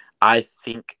 I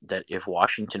think that if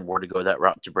Washington were to go that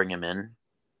route to bring him in,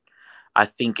 I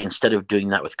think instead of doing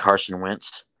that with Carson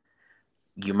Wentz,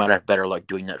 you might have better luck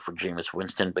doing that for Jameis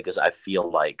Winston, because I feel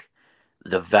like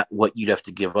what you'd have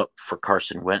to give up for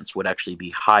Carson Wentz would actually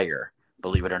be higher,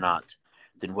 believe it or not,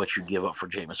 than what you give up for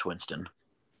Jameis Winston.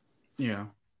 Yeah.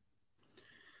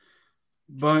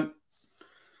 But,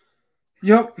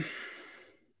 yep.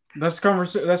 That's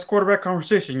quarterback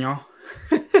conversation, y'all.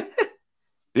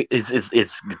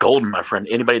 It's golden, my friend.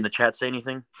 Anybody in the chat say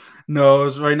anything? No,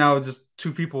 it's right now just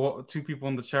two people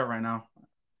in the chat right now,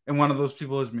 and one of those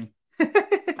people is me.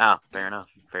 Fair enough.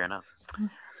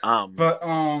 But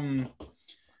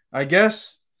I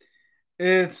guess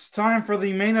it's time for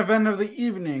the main event of the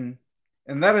evening,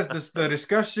 and that is the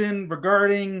discussion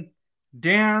regarding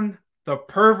Dan the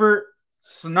Pervert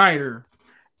Snyder.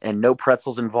 And no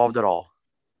pretzels involved at all.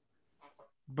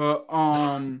 But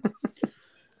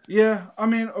yeah, I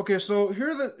mean, okay, so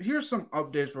here's some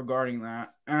updates regarding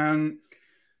that. And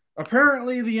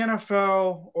apparently the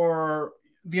NFL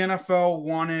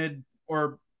wanted,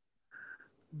 or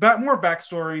more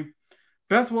backstory.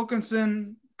 Beth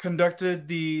Wilkinson conducted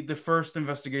the first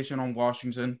investigation on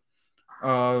Washington.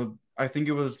 I think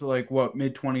it was like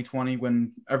mid 2020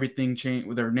 when everything changed,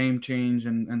 with their name change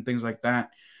and things like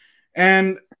that.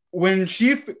 And when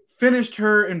she finished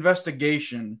her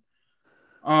investigation,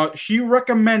 she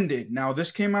recommended. Now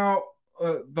this came out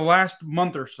the last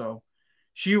month or so.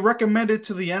 She recommended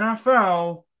to the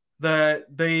NFL that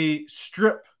they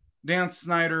strip Dan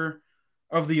Snyder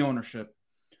of the ownership.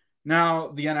 Now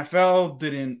the NFL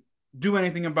didn't do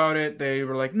anything about it. They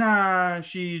were like, "Nah,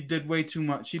 she did way too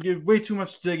much. She did way too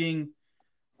much digging.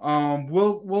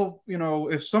 We'll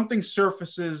if something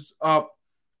surfaces up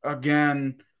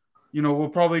again, we'll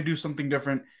probably do something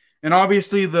different." And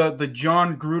obviously the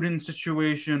John Gruden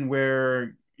situation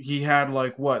where he had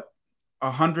like what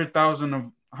 100,000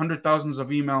 of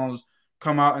emails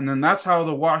come out, and then that's how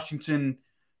the Washington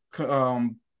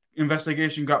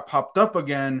investigation got popped up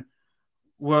again,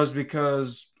 was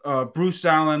because Bruce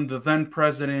Allen, the then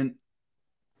president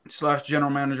slash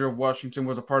general manager of Washington,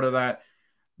 was a part of that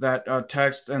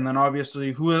text, and then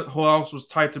obviously who else was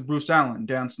tied to Bruce Allen?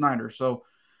 Dan Snyder. So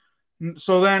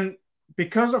then,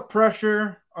 because of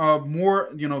pressure,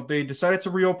 they decided to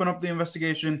reopen up the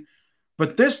investigation,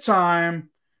 but this time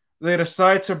they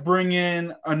decided to bring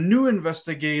in a new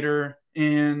investigator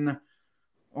in.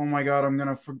 Oh my God, I'm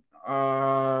gonna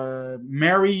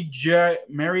Mary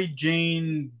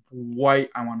Jane White,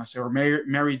 I want to say, or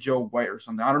Mary Jo White or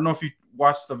something. I don't know if you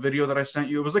watched the video that I sent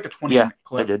you. It was like a 20-minute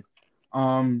clip. I did.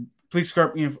 Please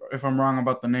correct me if I'm wrong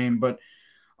about the name, but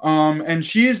and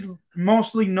she is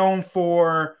mostly known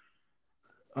for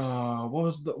what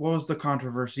was the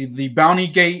controversy? The Bounty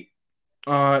Gate,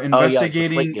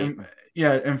 investigating,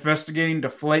 investigating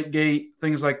Deflategate,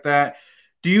 things like that.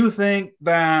 Do you think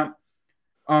that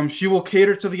she will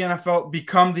cater to the NFL,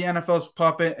 become the NFL's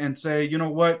puppet, and say, you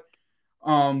know what,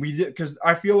 we did, because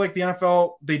I feel like the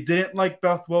NFL, they didn't like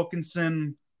Beth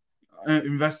Wilkinson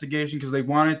investigation because they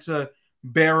wanted to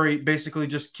basically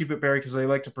just keep it buried because they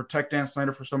like to protect Dan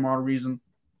Snyder for some odd reason.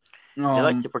 They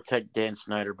like to protect Dan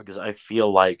Snyder because I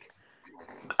feel like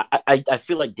I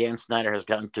feel like Dan Snyder has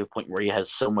gotten to a point where he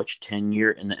has so much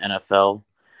tenure in the NFL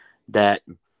that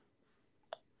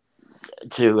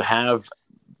to have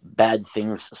bad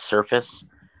things surface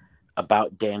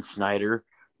about Dan Snyder,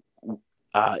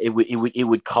 it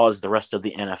would cause the rest of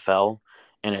the NFL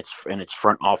and its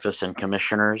front office and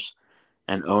commissioners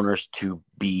and owners to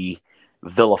be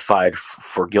vilified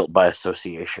for guilt by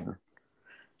association.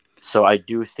 So I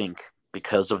do think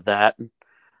because of that,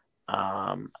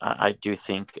 I do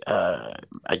think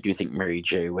Mary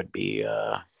J would be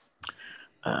the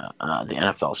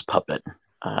NFL's puppet.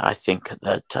 I think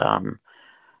that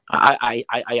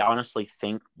I honestly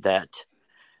think that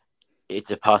it's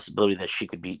a possibility that she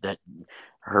could be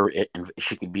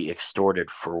extorted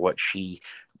for what she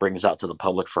brings out to the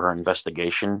public for her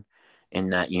investigation.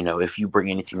 In that, if you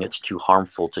bring anything that's too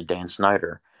harmful to Dan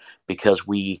Snyder, because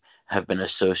we have been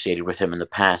associated with him in the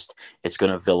past, it's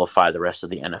going to vilify the rest of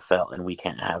the NFL, and we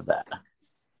can't have that.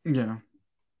 Yeah.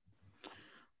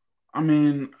 I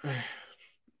mean,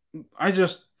 I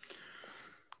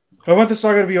want the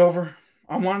saga to be over.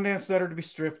 I want Dan Snyder to be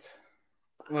stripped.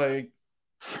 Like,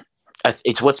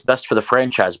 it's what's best for the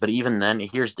franchise. But even then,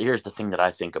 here's the thing that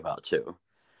I think about too.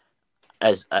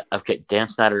 Dan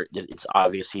Snyder, it's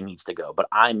obvious he needs to go. But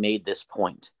I made this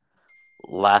point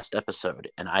last episode,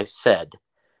 and I said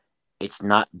it's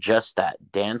not just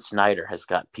that. Dan Snyder has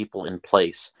got people in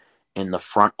place in the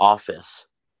front office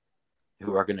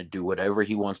who are going to do whatever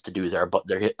he wants to do. They're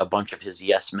a bunch of his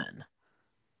yes men,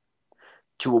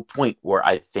 to a point where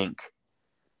I think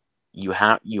you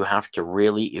have to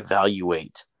really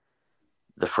evaluate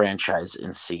the franchise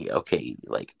and see, okay,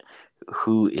 like,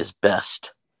 who is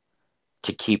best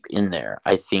to keep in there.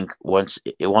 I think once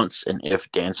and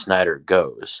if Dan Snyder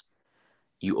goes,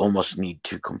 you almost need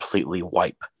to completely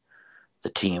wipe the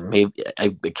team. Maybe I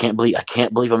can't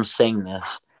believe I'm saying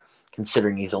this,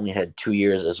 considering he's only had 2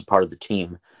 years as a part of the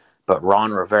team. But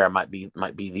Ron Rivera might be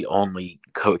the only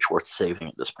coach worth saving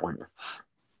at this point.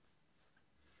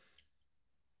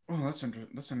 Oh, that's an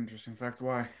interesting fact.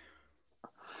 Why?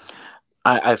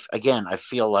 I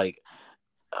feel like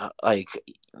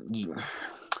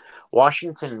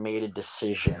Washington made a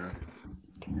decision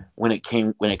when it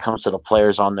comes to the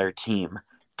players on their team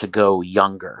to go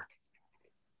younger.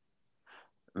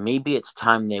 Maybe it's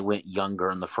time they went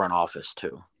younger in the front office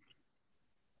too.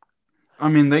 I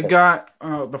mean, they got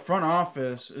the front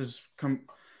office is.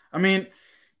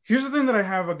 Here's the thing that I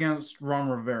have against Ron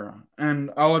Rivera,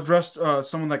 and I'll address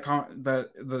some of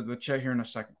the chat here in a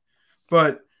second.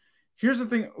 But here's the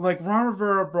thing: like, Ron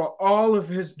Rivera brought all of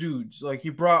his dudes. Like, he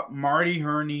brought Marty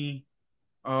Hurney,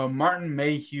 Martin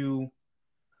Mayhew,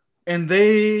 and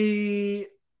they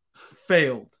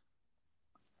failed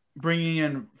bringing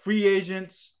in free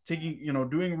agents,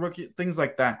 doing rookie things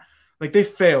like that. Like they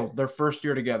failed their first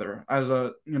year together as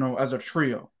a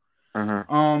trio.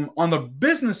 On the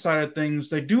business side of things,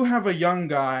 they do have a young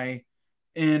guy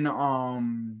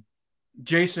in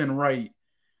Jason Wright,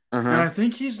 and I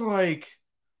think he's like,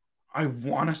 I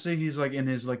want to say he's like in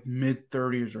his like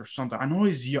mid-30s or something. I know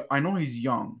he's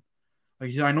young.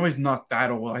 Like I know he's not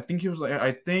that old. I think he was like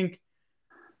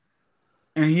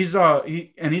and he's a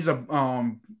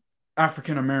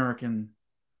African American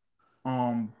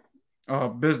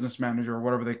business manager or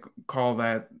whatever they call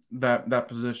that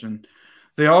position.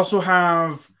 They also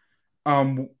have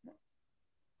um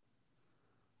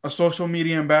a social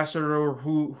media ambassador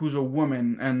who's a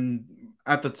woman, and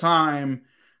at the time,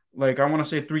 like I want to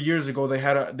say 3 years ago, they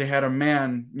had a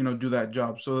man do that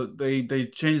job, so they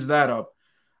changed that up.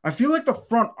 I feel like the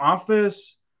front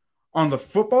office on the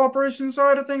football operations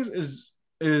side of things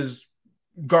is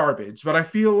garbage, but I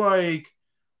feel like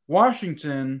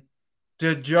Washington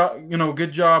did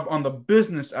good job on the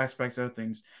business aspect of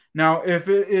things. Now, if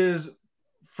it is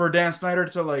for Dan Snyder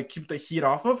to like keep the heat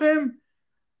off of him,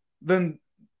 then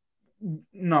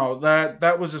no,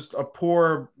 that was just a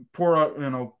poor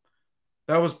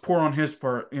that was poor on his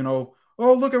part. Oh,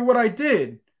 look at what I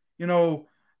did.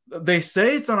 They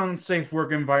say it's an unsafe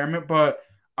work environment, but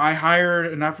I hired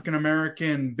an African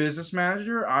American business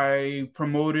manager. I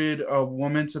promoted a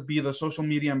woman to be the social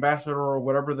media ambassador or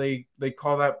whatever they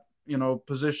call that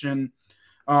position.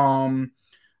 Um,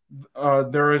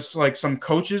 there is like some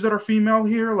coaches that are female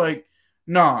here. Like,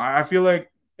 no, I feel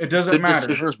like it doesn't Good matter.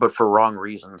 decisions, but for wrong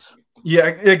reasons. Yeah,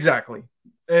 exactly,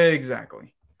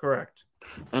 correct.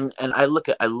 And I look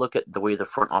at the way the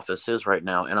front office is right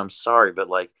now, and I'm sorry, but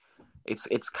like,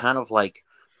 it's kind of like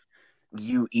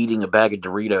you eating a bag of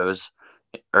Doritos,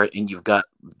 and you've got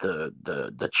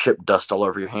the chip dust all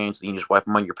over your hands, and you just wipe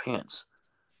them on your pants.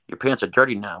 Your pants are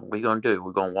dirty now. What are you gonna do?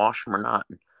 We're gonna wash them or not?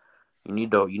 You need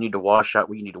to wash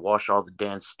out. You need to wash all the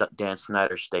Dan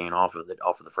Snyder stain off of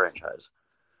the franchise.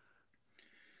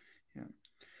 Yeah.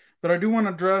 But I do want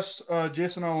to address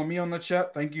Jason Alami on the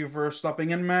chat. Thank you for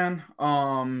stopping in, man.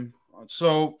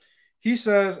 So he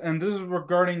says, and this is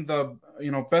regarding the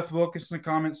Beth Wilkinson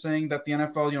comment saying that the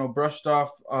NFL brushed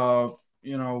off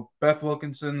Beth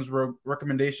Wilkinson's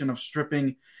recommendation of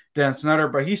stripping Dan Snyder,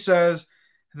 but he says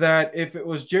that if it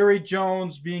was Jerry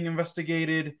Jones being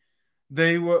investigated,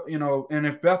 they would and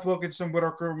if Beth Wilkinson would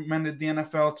have recommended the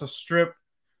NFL to strip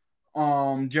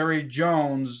Jerry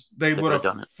Jones, they would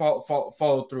have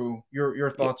followed through.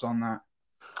 Your thoughts on that?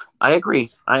 I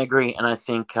agree, and I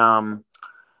think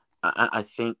I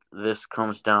think this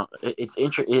comes down.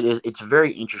 It's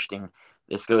very interesting.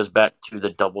 This goes back to the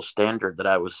double standard that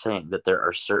I was saying, that there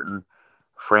are certain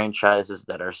franchises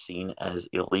that are seen as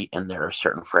elite, and there are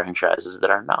certain franchises that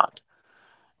are not.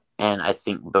 And I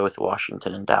think both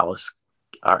Washington and Dallas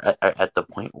are at the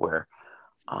point where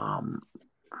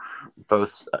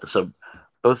both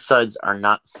sides are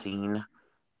not seen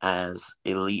as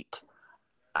elite.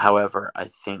 However, I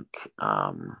think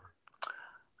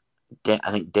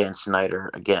Dan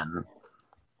Snyder, again,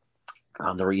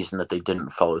 the reason that they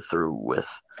didn't follow through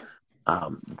with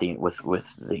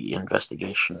the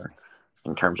investigation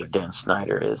in terms of Dan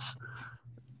Snyder is,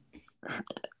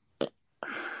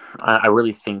 I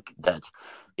really think that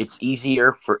it's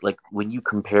easier for, like, when you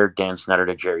compare Dan Snyder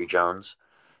to Jerry Jones,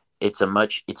 it's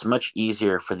much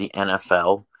easier for the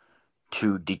NFL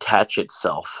to detach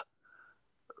itself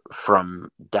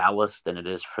from Dallas than it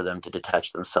is for them to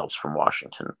detach themselves from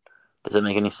Washington. Does that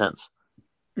make any sense?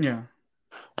 Yeah.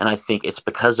 And I think it's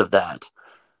because of that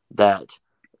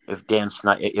if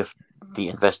the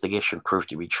investigation proved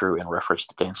to be true in reference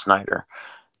to Dan Snyder,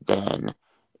 then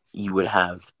you would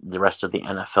have the rest of the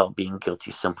NFL being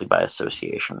guilty simply by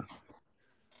association.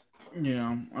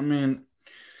 Yeah, I mean,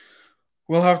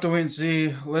 we'll have to wait and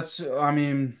see.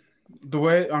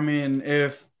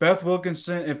 If Beth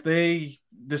Wilkinson, if they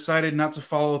decided not to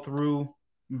follow through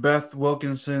Beth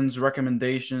Wilkinson's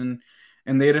recommendation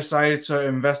and they decided to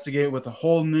investigate with a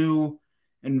whole new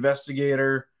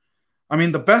investigator, I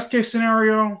mean, the best case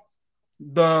scenario,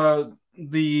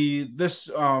 this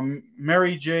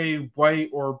Mary J. White,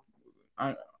 or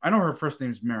I know her first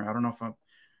name is Mary. I don't know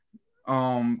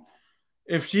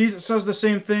if she says the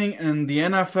same thing and the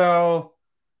NFL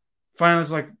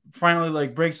finally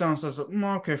breaks down and says,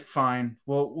 okay, fine,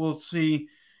 we'll see.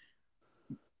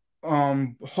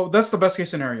 That's the best case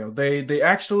scenario. They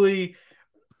actually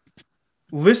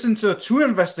listen to two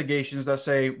investigations that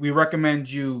say we recommend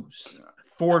you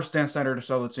force Dan Snyder to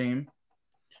sell the team.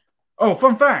 Oh,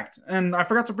 fun fact, and I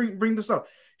forgot to bring this up.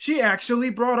 She actually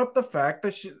brought up the fact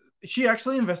that she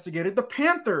actually investigated the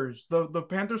Panthers, the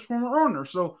Panthers' former owner.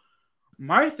 So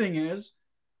my thing is,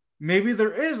 maybe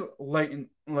there is light.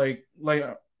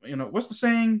 What's the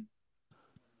saying?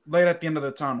 Light at the end of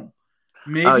the tunnel. Oh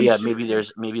Maybe yeah, she, maybe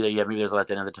there's a light at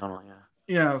the end of the tunnel. Yeah.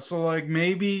 yeah. So like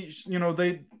maybe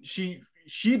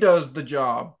she does the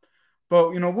job,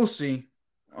 but we'll see.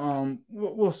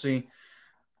 We'll see.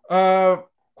 Uh,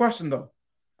 Question though,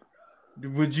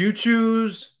 would you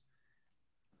choose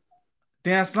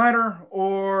Dan Snyder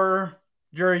or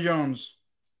Jerry Jones?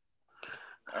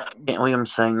 Can't believe I'm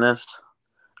saying this.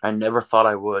 I never thought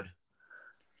I would,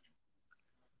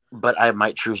 but I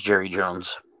might choose Jerry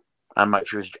Jones. I might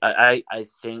choose. I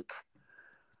think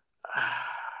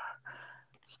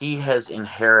he has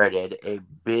inherited a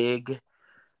big.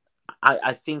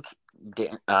 I think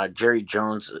Jerry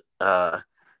Jones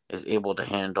is able to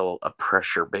handle a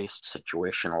pressure based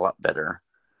situation a lot better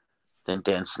than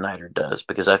Dan Snyder does,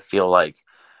 because I feel like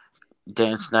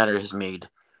Dan Snyder has made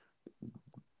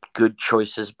good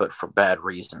choices, but for bad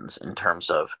reasons in terms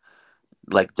of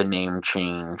like the name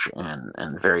change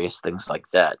and various things like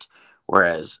that.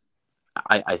 Whereas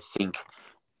I think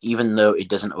even though it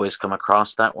doesn't always come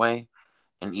across that way,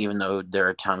 and even though there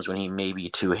are times when he may be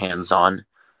too hands on,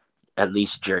 at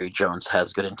least Jerry Jones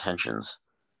has good intentions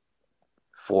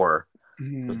for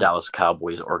the Dallas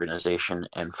Cowboys organization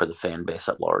and for the fan base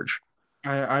at large.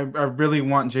 I really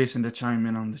want Jason to chime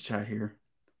in on the chat here.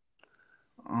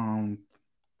 Um,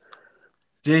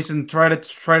 Jason, try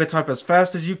to type as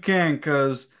fast as you can,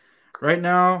 because right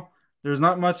now there's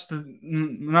not much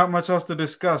else to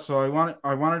discuss. So I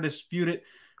want to dispute it,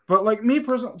 but like me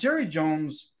personally, Jerry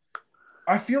Jones,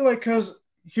 I feel like, because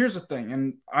here's the thing,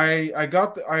 and I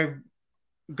got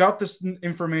this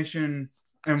information,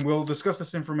 and we'll discuss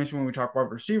this information when we talk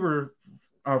about receiver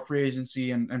free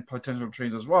agency and potential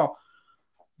trades as well.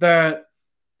 That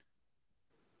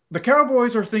the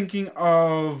Cowboys are thinking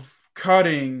of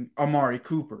cutting Amari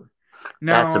Cooper.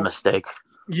 That's a Now, mistake.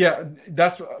 yeah,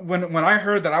 that's when I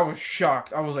heard that, I was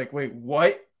shocked. I was like, "Wait,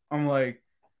 what?" I'm like,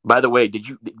 By the way, did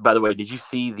you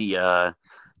see the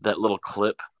that little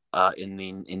clip in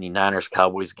the Niners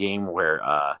Cowboys game where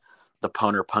the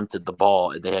punter punted the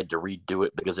ball and they had to redo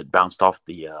it because it bounced off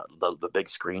the big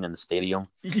screen in the stadium?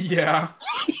 "Yeah,"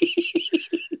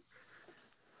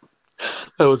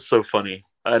 That was so funny.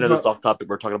 I know that's but off topic.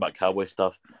 We're talking about Cowboy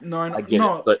stuff. no, I get it,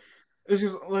 no, but it's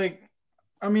just like,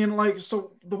 I mean, like,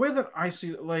 so the way that I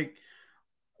see it, like,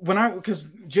 because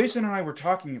Jason and I were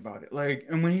talking about it, like,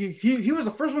 and when he was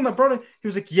the first one that brought it, he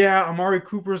was like, "Yeah, Amari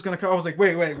Cooper is gonna cut." I was like,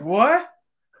 "Wait, what?"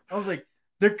 I was like,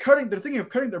 They're thinking of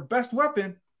cutting their best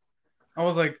weapon." I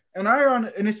was like, and I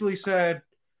initially said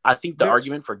I think the that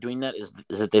argument for doing that is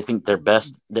that they think their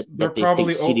best they're that they think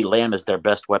probably CeeDee Lamb is their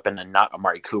best weapon and not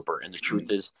Amari Cooper. And the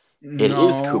truth is, it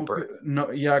is no, Cooper.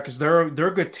 no, yeah, because they're a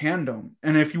good tandem,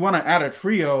 and if you want to add a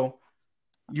trio,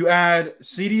 you add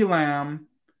C.D. Lamb,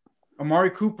 Amari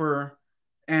Cooper,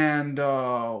 and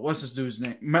what's this dude's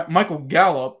name? Michael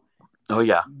Gallup. Oh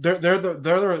yeah, They're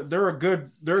a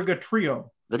good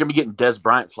trio, they're gonna be getting Des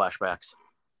Bryant flashbacks.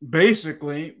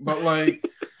 basically. But like,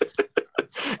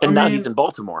 I And now he's mean, in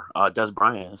Baltimore. Des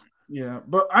Bryant is. yeah.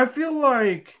 But I feel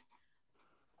like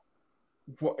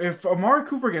if Amari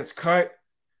Cooper gets cut,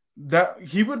 that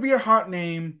he would be a hot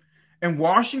name in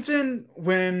Washington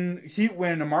when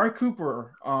Amari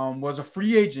Cooper was a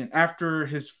free agent after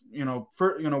his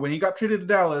when he got traded to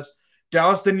Dallas.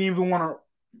 Dallas didn't even want to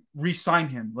re-sign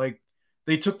him. Like,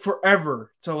 they took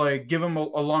forever to like give him a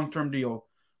long-term deal.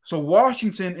 So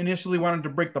Washington initially wanted to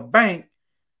break the bank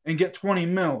and get 20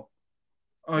 mil.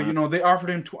 They offered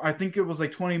him I think it was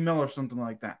like 20 mil or something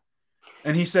like that,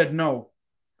 and he said no.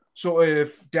 So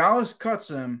if Dallas cuts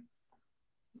him,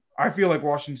 I feel like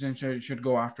Washington should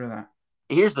go after that.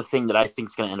 Here's the thing that I think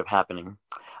is going to end up happening.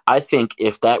 I think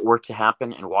if that were to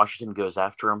happen and Washington goes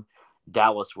after him,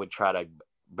 Dallas would try to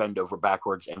bend over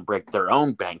backwards and break their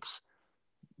own banks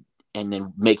and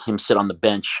then make him sit on the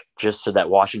bench just so that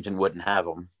Washington wouldn't have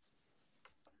him.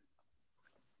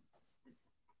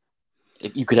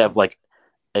 You could have like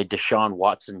a Deshaun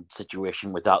Watson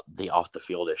situation without the off the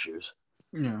field issues.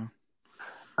 Yeah.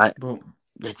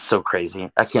 It's so crazy.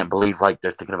 I can't believe like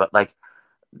they're thinking about like,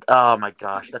 oh my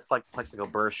gosh, that's like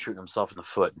Plexico Burress shooting himself in the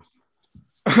foot.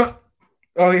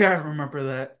 Oh yeah, I remember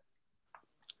that.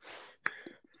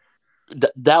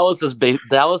 Dallas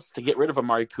to get rid of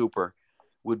Amari Cooper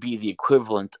would be the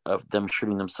equivalent of them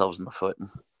shooting themselves in the foot.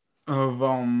 Of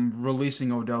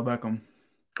releasing Odell Beckham.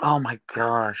 Oh my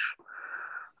gosh.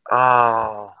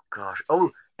 Oh gosh.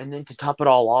 Oh, and then to top it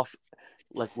all off,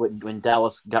 like when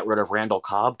Dallas got rid of Randall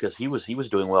Cobb, because he was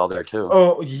doing well there too.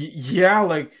 Oh yeah,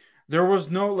 like there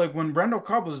was no like when Randall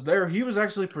Cobb was there, he was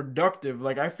actually productive.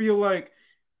 Like I feel like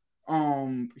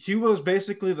he was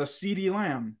basically the CeeDee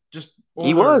Lamb,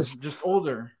 He was. just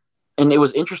older. And it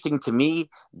was interesting to me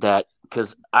that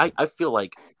because I feel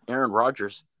like Aaron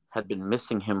Rodgers had been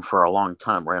missing him for a long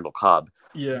time, Randall Cobb,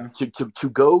 Yeah. to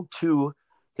go to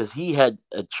because he had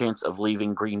a chance of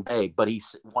leaving Green Bay, but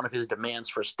one of his demands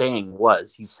for staying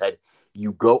was he said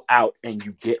you go out and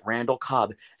you get Randall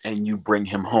Cobb and you bring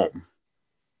him home.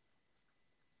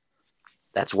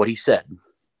 That's what he said.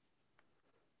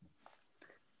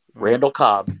 Randall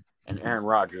Cobb and Aaron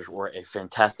Rodgers were a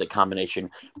fantastic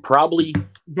combination, probably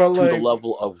But to like the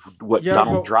level of what yeah,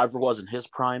 Donald but Driver was in his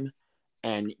prime.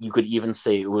 And you could even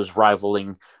say it was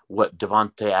rivaling what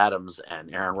Devontae Adams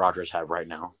and Aaron Rodgers have right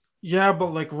now. yeah,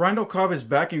 but like Randall Cobb is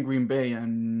back in Green Bay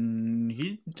and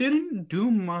he didn't do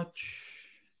much.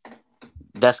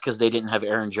 That's because they didn't have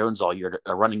Aaron Jones all year,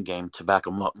 a running game to back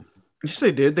them up. Yes,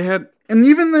 they did. They had, and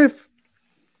even if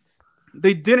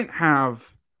they didn't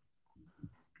have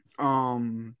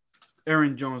Aaron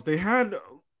Jones, they had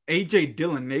AJ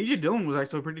Dillon. AJ Dillon was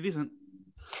actually pretty decent.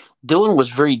 Dillon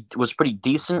was pretty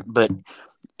decent, but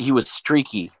he was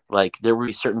streaky. Like there would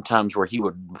be certain times where he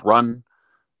would run,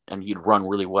 and he'd run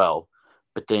really well,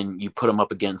 but then you put him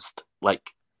up against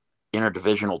like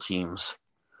interdivisional teams,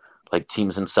 like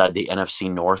teams inside the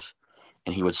NFC North,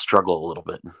 and he would struggle a little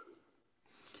bit.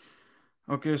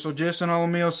 Okay, so Jason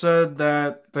Alamio said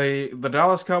that the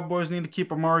Dallas Cowboys need to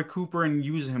keep Amari Cooper and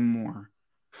use him more.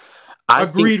 I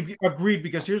think Agreed.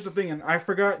 Because here's the thing, and I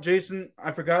forgot, Jason.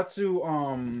 I forgot to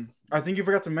I think you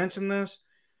forgot to mention this,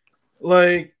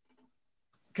 like,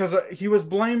 because he was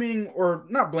blaming or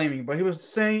not blaming, but he was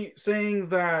saying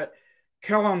that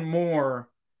Kellen Moore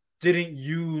didn't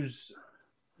use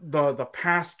the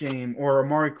pass game or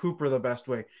Amari Cooper the best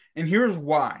way, and here's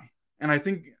why. And I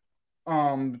think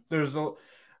there's a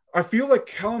I feel like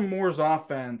Kellen Moore's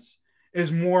offense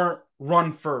is more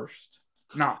run first,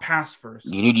 not pass first.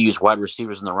 you need to use wide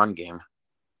receivers in the run game.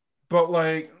 But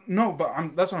like no, but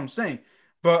that's what I'm saying.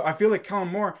 But I feel like Kellen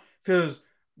Moore, because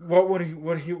what did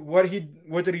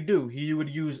he do? He would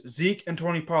use Zeke and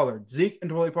Tony Pollard,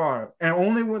 and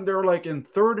only when they're like in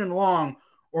third and long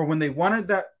or when they wanted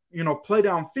that play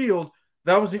downfield,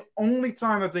 that was the only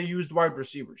time that they used wide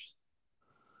receivers.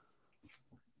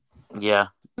 Yeah,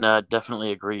 no,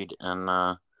 definitely agreed.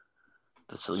 And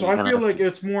So I feel like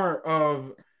it's more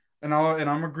of, and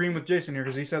I'm agreeing with Jason here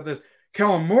because he said this.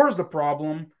 Kellen Moore's the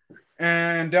problem,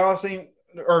 and Dallas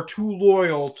are too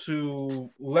loyal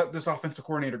to let this offensive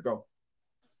coordinator go.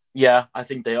 yeah, I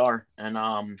think they are,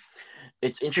 and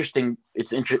it's interesting.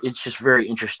 It's just very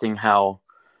interesting how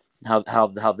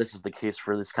this is the case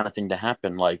for this kind of thing to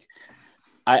happen. Like,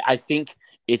 I think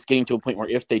it's getting to a point where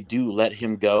if they do let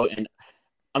him go, and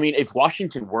I mean, if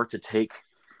Washington were to take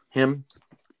him,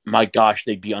 my gosh,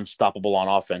 they'd be unstoppable on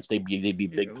offense. They'd be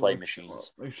big play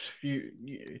machines.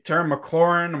 Terry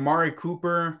McLaurin, Amari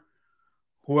Cooper,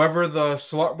 whoever the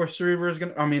slot receiver is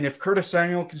going to. I mean, if Curtis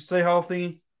Samuel can stay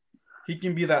healthy, he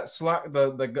can be that slot,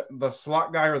 the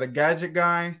slot guy or the gadget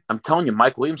guy. I'm telling you,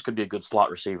 Mike Williams could be a good slot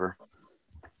receiver.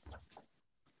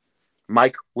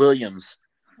 Mike Williams.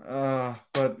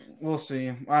 But we'll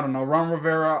see. I don't know. Ron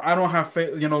Rivera, I don't have faith.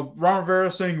 Ron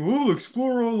Rivera saying, we'll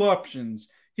explore all options.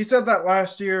 He said that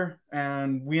last year,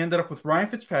 and we ended up with Ryan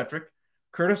Fitzpatrick,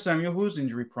 Curtis Samuel, who was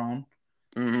injury prone.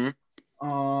 Mm-hmm.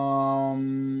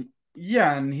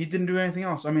 Yeah, and he didn't do anything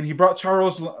else. I mean, he brought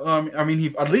Charles. He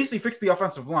at least he fixed the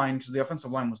offensive line because the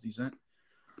offensive line was decent.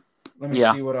 Let me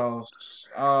see what else.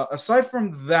 Aside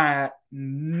from that,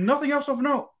 nothing else of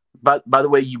note. But by the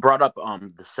way, you brought up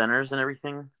the centers and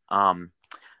everything. I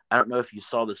don't know if you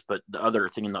saw this, but the other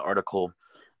thing in the article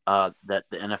that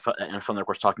the NFL Network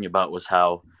was talking about was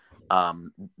how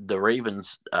the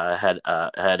Ravens had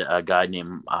a guy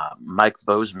named Mike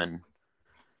Bozeman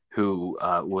who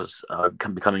was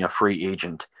becoming a free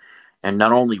agent, and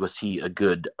not only was he a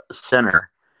good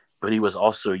center, but he was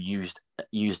also used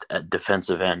at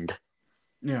defensive end.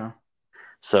 Yeah.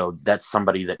 So that's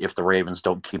somebody that if the Ravens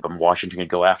don't keep him, Washington could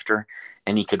go after,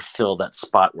 and he could fill that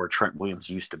spot where Trent Williams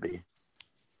used to be.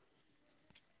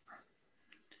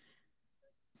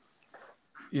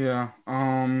 Yeah.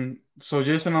 So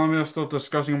Jason Alameda is still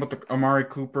discussing about the Amari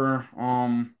Cooper.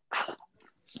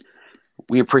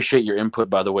 We appreciate your input,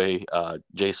 by the way,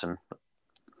 Jason.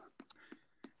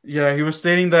 Yeah, he was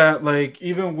stating that like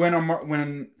even when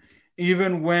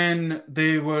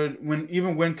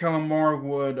Kellen Moore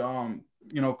would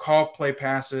call play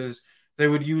passes, they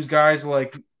would use guys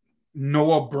like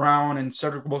Noah Brown and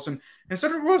Cedric Wilson. And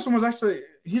Cedric Wilson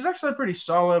he's actually pretty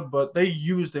solid, but they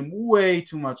used him way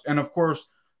too much. And of course,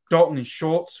 Dalton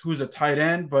Schultz, who's a tight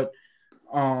end, but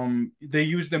they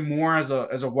used him more as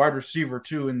a wide receiver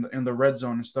too in the red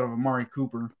zone instead of Amari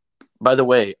Cooper. By the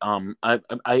way,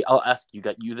 I'll ask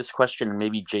you this question, and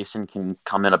maybe Jason can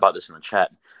comment about this in the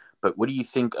chat. But what do you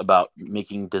think about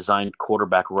making designed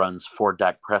quarterback runs for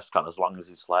Dak Prescott as long as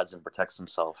he slides and protects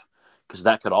himself? Because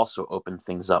that could also open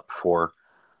things up for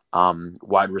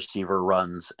wide receiver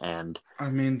runs and I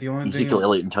mean, the only thing Ezekiel is,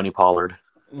 Elliott and Tony Pollard.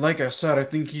 like I said, I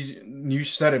think you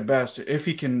said it best. If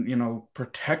he can,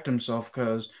 protect himself,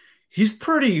 because he's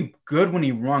pretty good when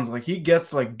he runs. Like he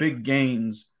gets like big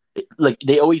gains. Like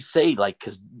they always say, like,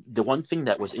 because the one thing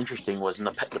that was interesting was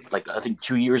like I think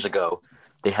 2 years ago,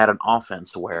 they had an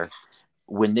offense where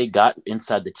when they got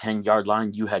inside the 10-yard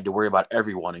line, you had to worry about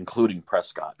everyone, including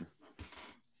Prescott.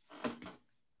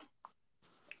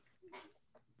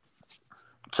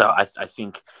 So I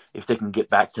think if they can get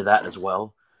back to that as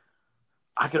well,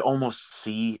 I could almost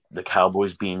see the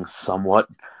Cowboys being somewhat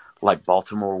like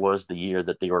Baltimore was the year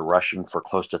that they were rushing for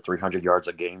close to 300 yards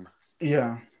a game.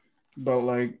 Yeah, but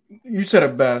like you said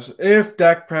it best. If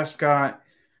Dak Prescott,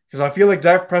 because I feel like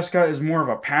Dak Prescott is more of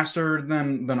a passer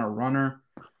than a runner.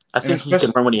 I And think he can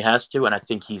especially, run when he has to, and I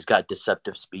think he's got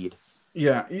deceptive speed.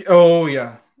 yeah. Oh,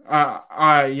 yeah.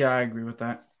 I agree with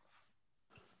that.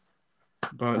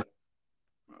 But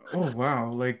oh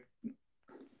wow, like,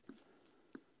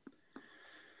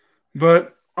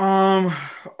 but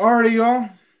already y'all,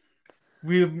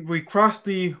 we crossed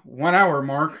the 1 hour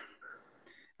mark.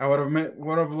 I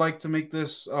would have liked to make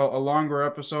this a longer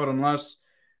episode, unless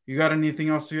you got anything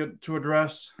else to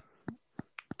address.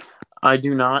 I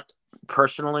do not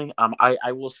personally.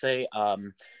 I will say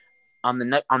on the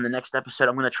next episode,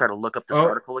 I'm going to try to look up this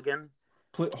article again.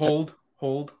 Hold.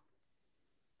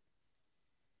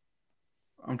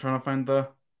 I'm trying to find the.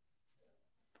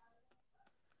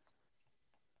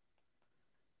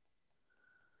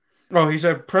 Oh, he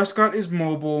said Prescott is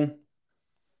mobile.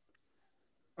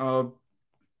 Uh,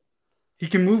 he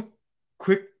can move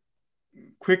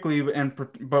quickly,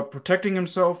 but protecting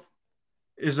himself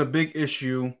is a big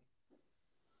issue.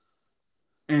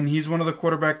 And he's one of the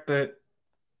quarterback that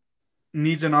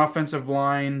needs an offensive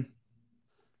line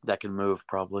that can move,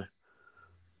 probably.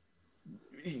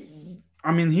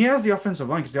 I mean, he has the offensive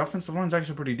line, because the offensive line is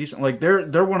actually pretty decent. Like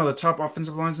they're one of the top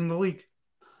offensive lines in the league.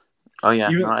 Oh yeah,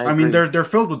 I mean, they're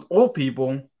filled with old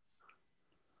people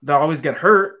that always get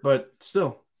hurt, but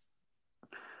still.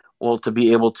 Well, to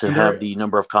be able to have the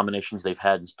number of combinations they've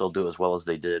had and still do as well as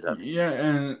they did. Yeah,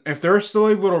 and if they're still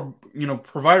able to,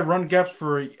 provide run gaps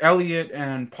for Elliott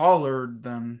and Pollard,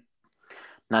 then.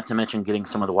 Not to mention getting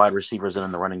some of the wide receivers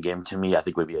in the running game, to me, I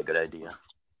think would be a good idea.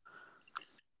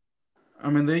 I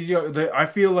mean, I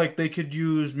feel like they could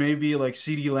use maybe like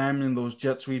CeeDee Lamb in those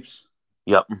jet sweeps.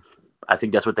 Yep, I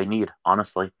think that's what they need,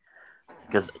 honestly.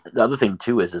 Because the other thing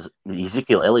too is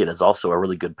Ezekiel Elliott is also a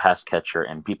really good pass catcher,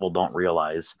 and people don't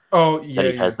realize that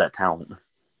he has that talent.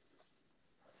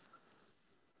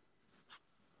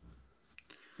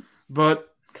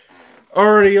 But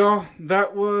alrighty, y'all,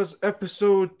 that was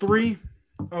episode 3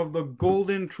 of the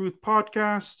Golden Truth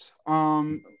Podcast.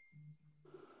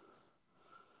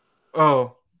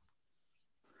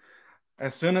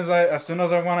 As soon as I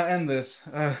want to end this,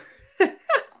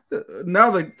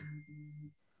 now the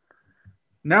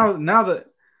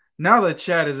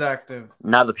chat is active.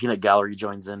 Now the peanut gallery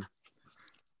joins in.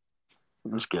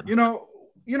 I'm just kidding. You know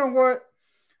what?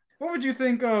 What would you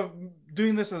think of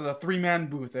doing this as a 3-man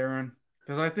booth, Aaron?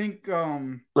 Because I think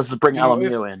let's bring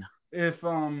Alamio in.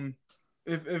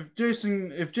 If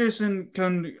Jason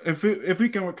can, if we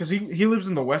can, because he lives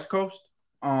in the West Coast,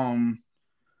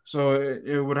 so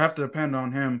it would have to depend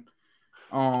on him.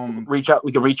 We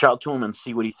can reach out to him and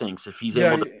see what he thinks. If he's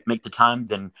able to make the time,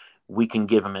 then we can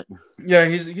give him it. Yeah,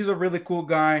 he's a really cool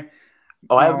guy.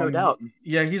 Oh, I have no doubt.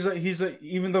 Yeah, he's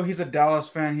even though he's a Dallas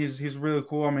fan, he's really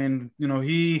cool. I mean,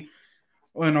 we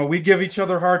give each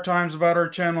other hard times about our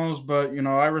channels, but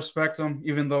I respect him,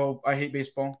 even though I hate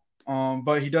baseball.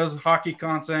 But he does hockey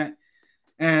content,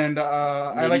 and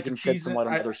I like to tease some light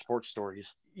on other sports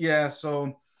stories. Yeah,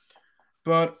 so,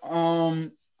 but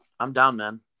I'm down,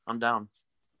 man. I'm down.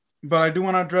 But I do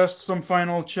want to address some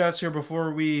final chats here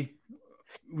before we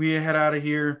head out of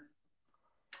here,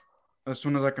 as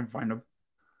soon as I can find them.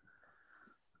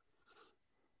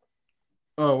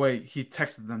 Oh wait, he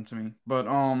texted them to me, but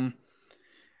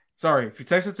sorry, if you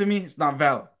text it to me, it's not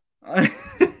valid. That's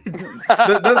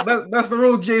the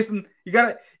rule, Jason. You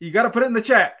gotta put it in the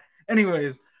chat.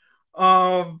 Anyways,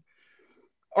 already,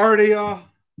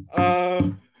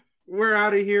 we're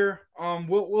out of here.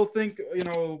 We'll think,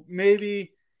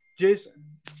 maybe Jason.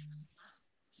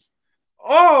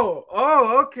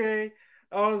 Oh, okay.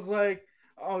 I was like,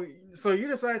 Oh, so you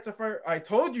decided to fire? I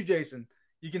told you, Jason.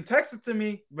 You can text it to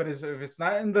me, but if it's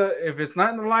not in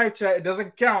the live chat, it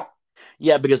doesn't count.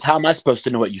 Yeah, because how am I supposed to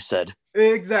know what you said?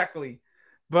 Exactly.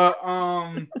 But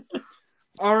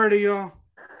already, y'all.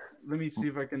 Let me see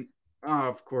if I can.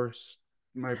 Of course,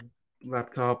 my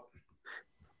laptop.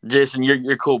 Jason,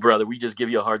 you're cool, brother. We just give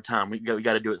you a hard time. We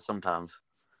got to do it sometimes.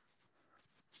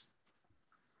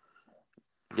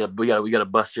 We got to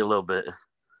bust you a little bit.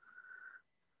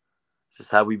 It's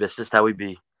just how we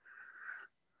be.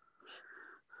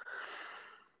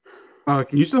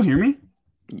 Can you still hear me?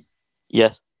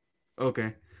 Yes,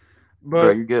 Okay. bro,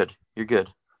 But you're good. You're good.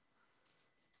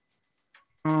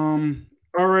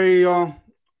 alrighty, y'all.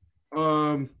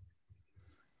 Um,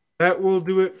 that will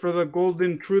do it for the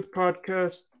Golden Truth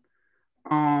podcast.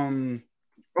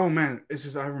 Oh man, it's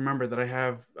just I remember that I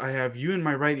have you in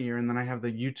my right ear, and then I have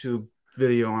the YouTube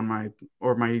video on the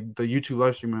YouTube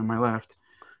live stream on my left.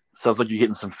 Sounds like you're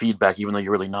getting some feedback, even though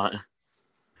you're really not.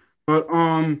 But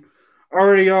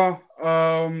alrighty, y'all.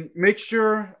 Make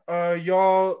sure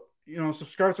y'all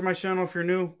subscribe to my channel if you're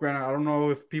new. Granted, I don't know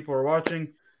if people are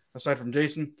watching aside from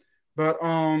Jason, but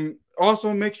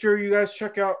also make sure you guys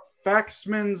check out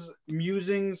Faxman's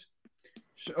musings.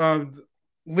 Uh,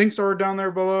 Links are down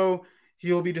there below.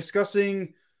 He'll be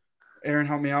discussing. Aaron,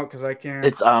 help me out because I can't.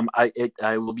 It's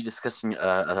I will be discussing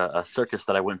a circus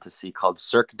that I went to see called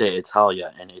Cirque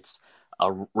d'Italia, and it's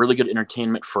a really good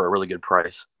entertainment for a really good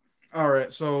price. All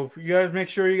right, so you guys make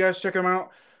sure you guys check them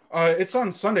out. It's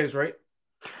on Sundays, right?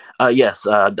 Yes,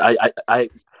 I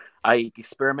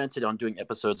experimented on doing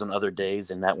episodes on other days,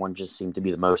 and that one just seemed to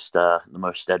be the most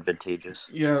advantageous.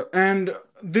 Yeah, and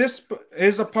this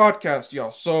is a podcast,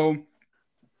 y'all. So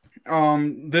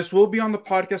this will be on the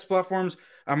podcast platforms.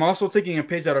 I'm also taking a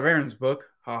page out of Aaron's book.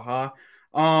 Haha.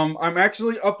 I'm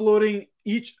actually uploading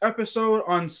each episode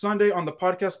on Sunday on the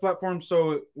podcast platform.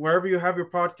 So wherever you have your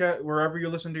podcast, wherever you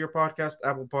listen to your podcast,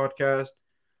 Apple Podcast,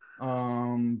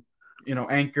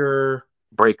 Anchor,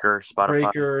 Breaker,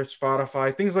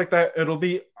 Spotify, things like that. It'll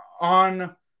be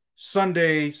on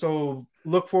Sunday, so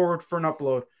look forward for an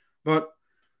upload. But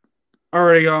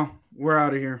alrighty, y'all, we're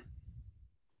out of here.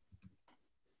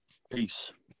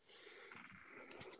 Peace.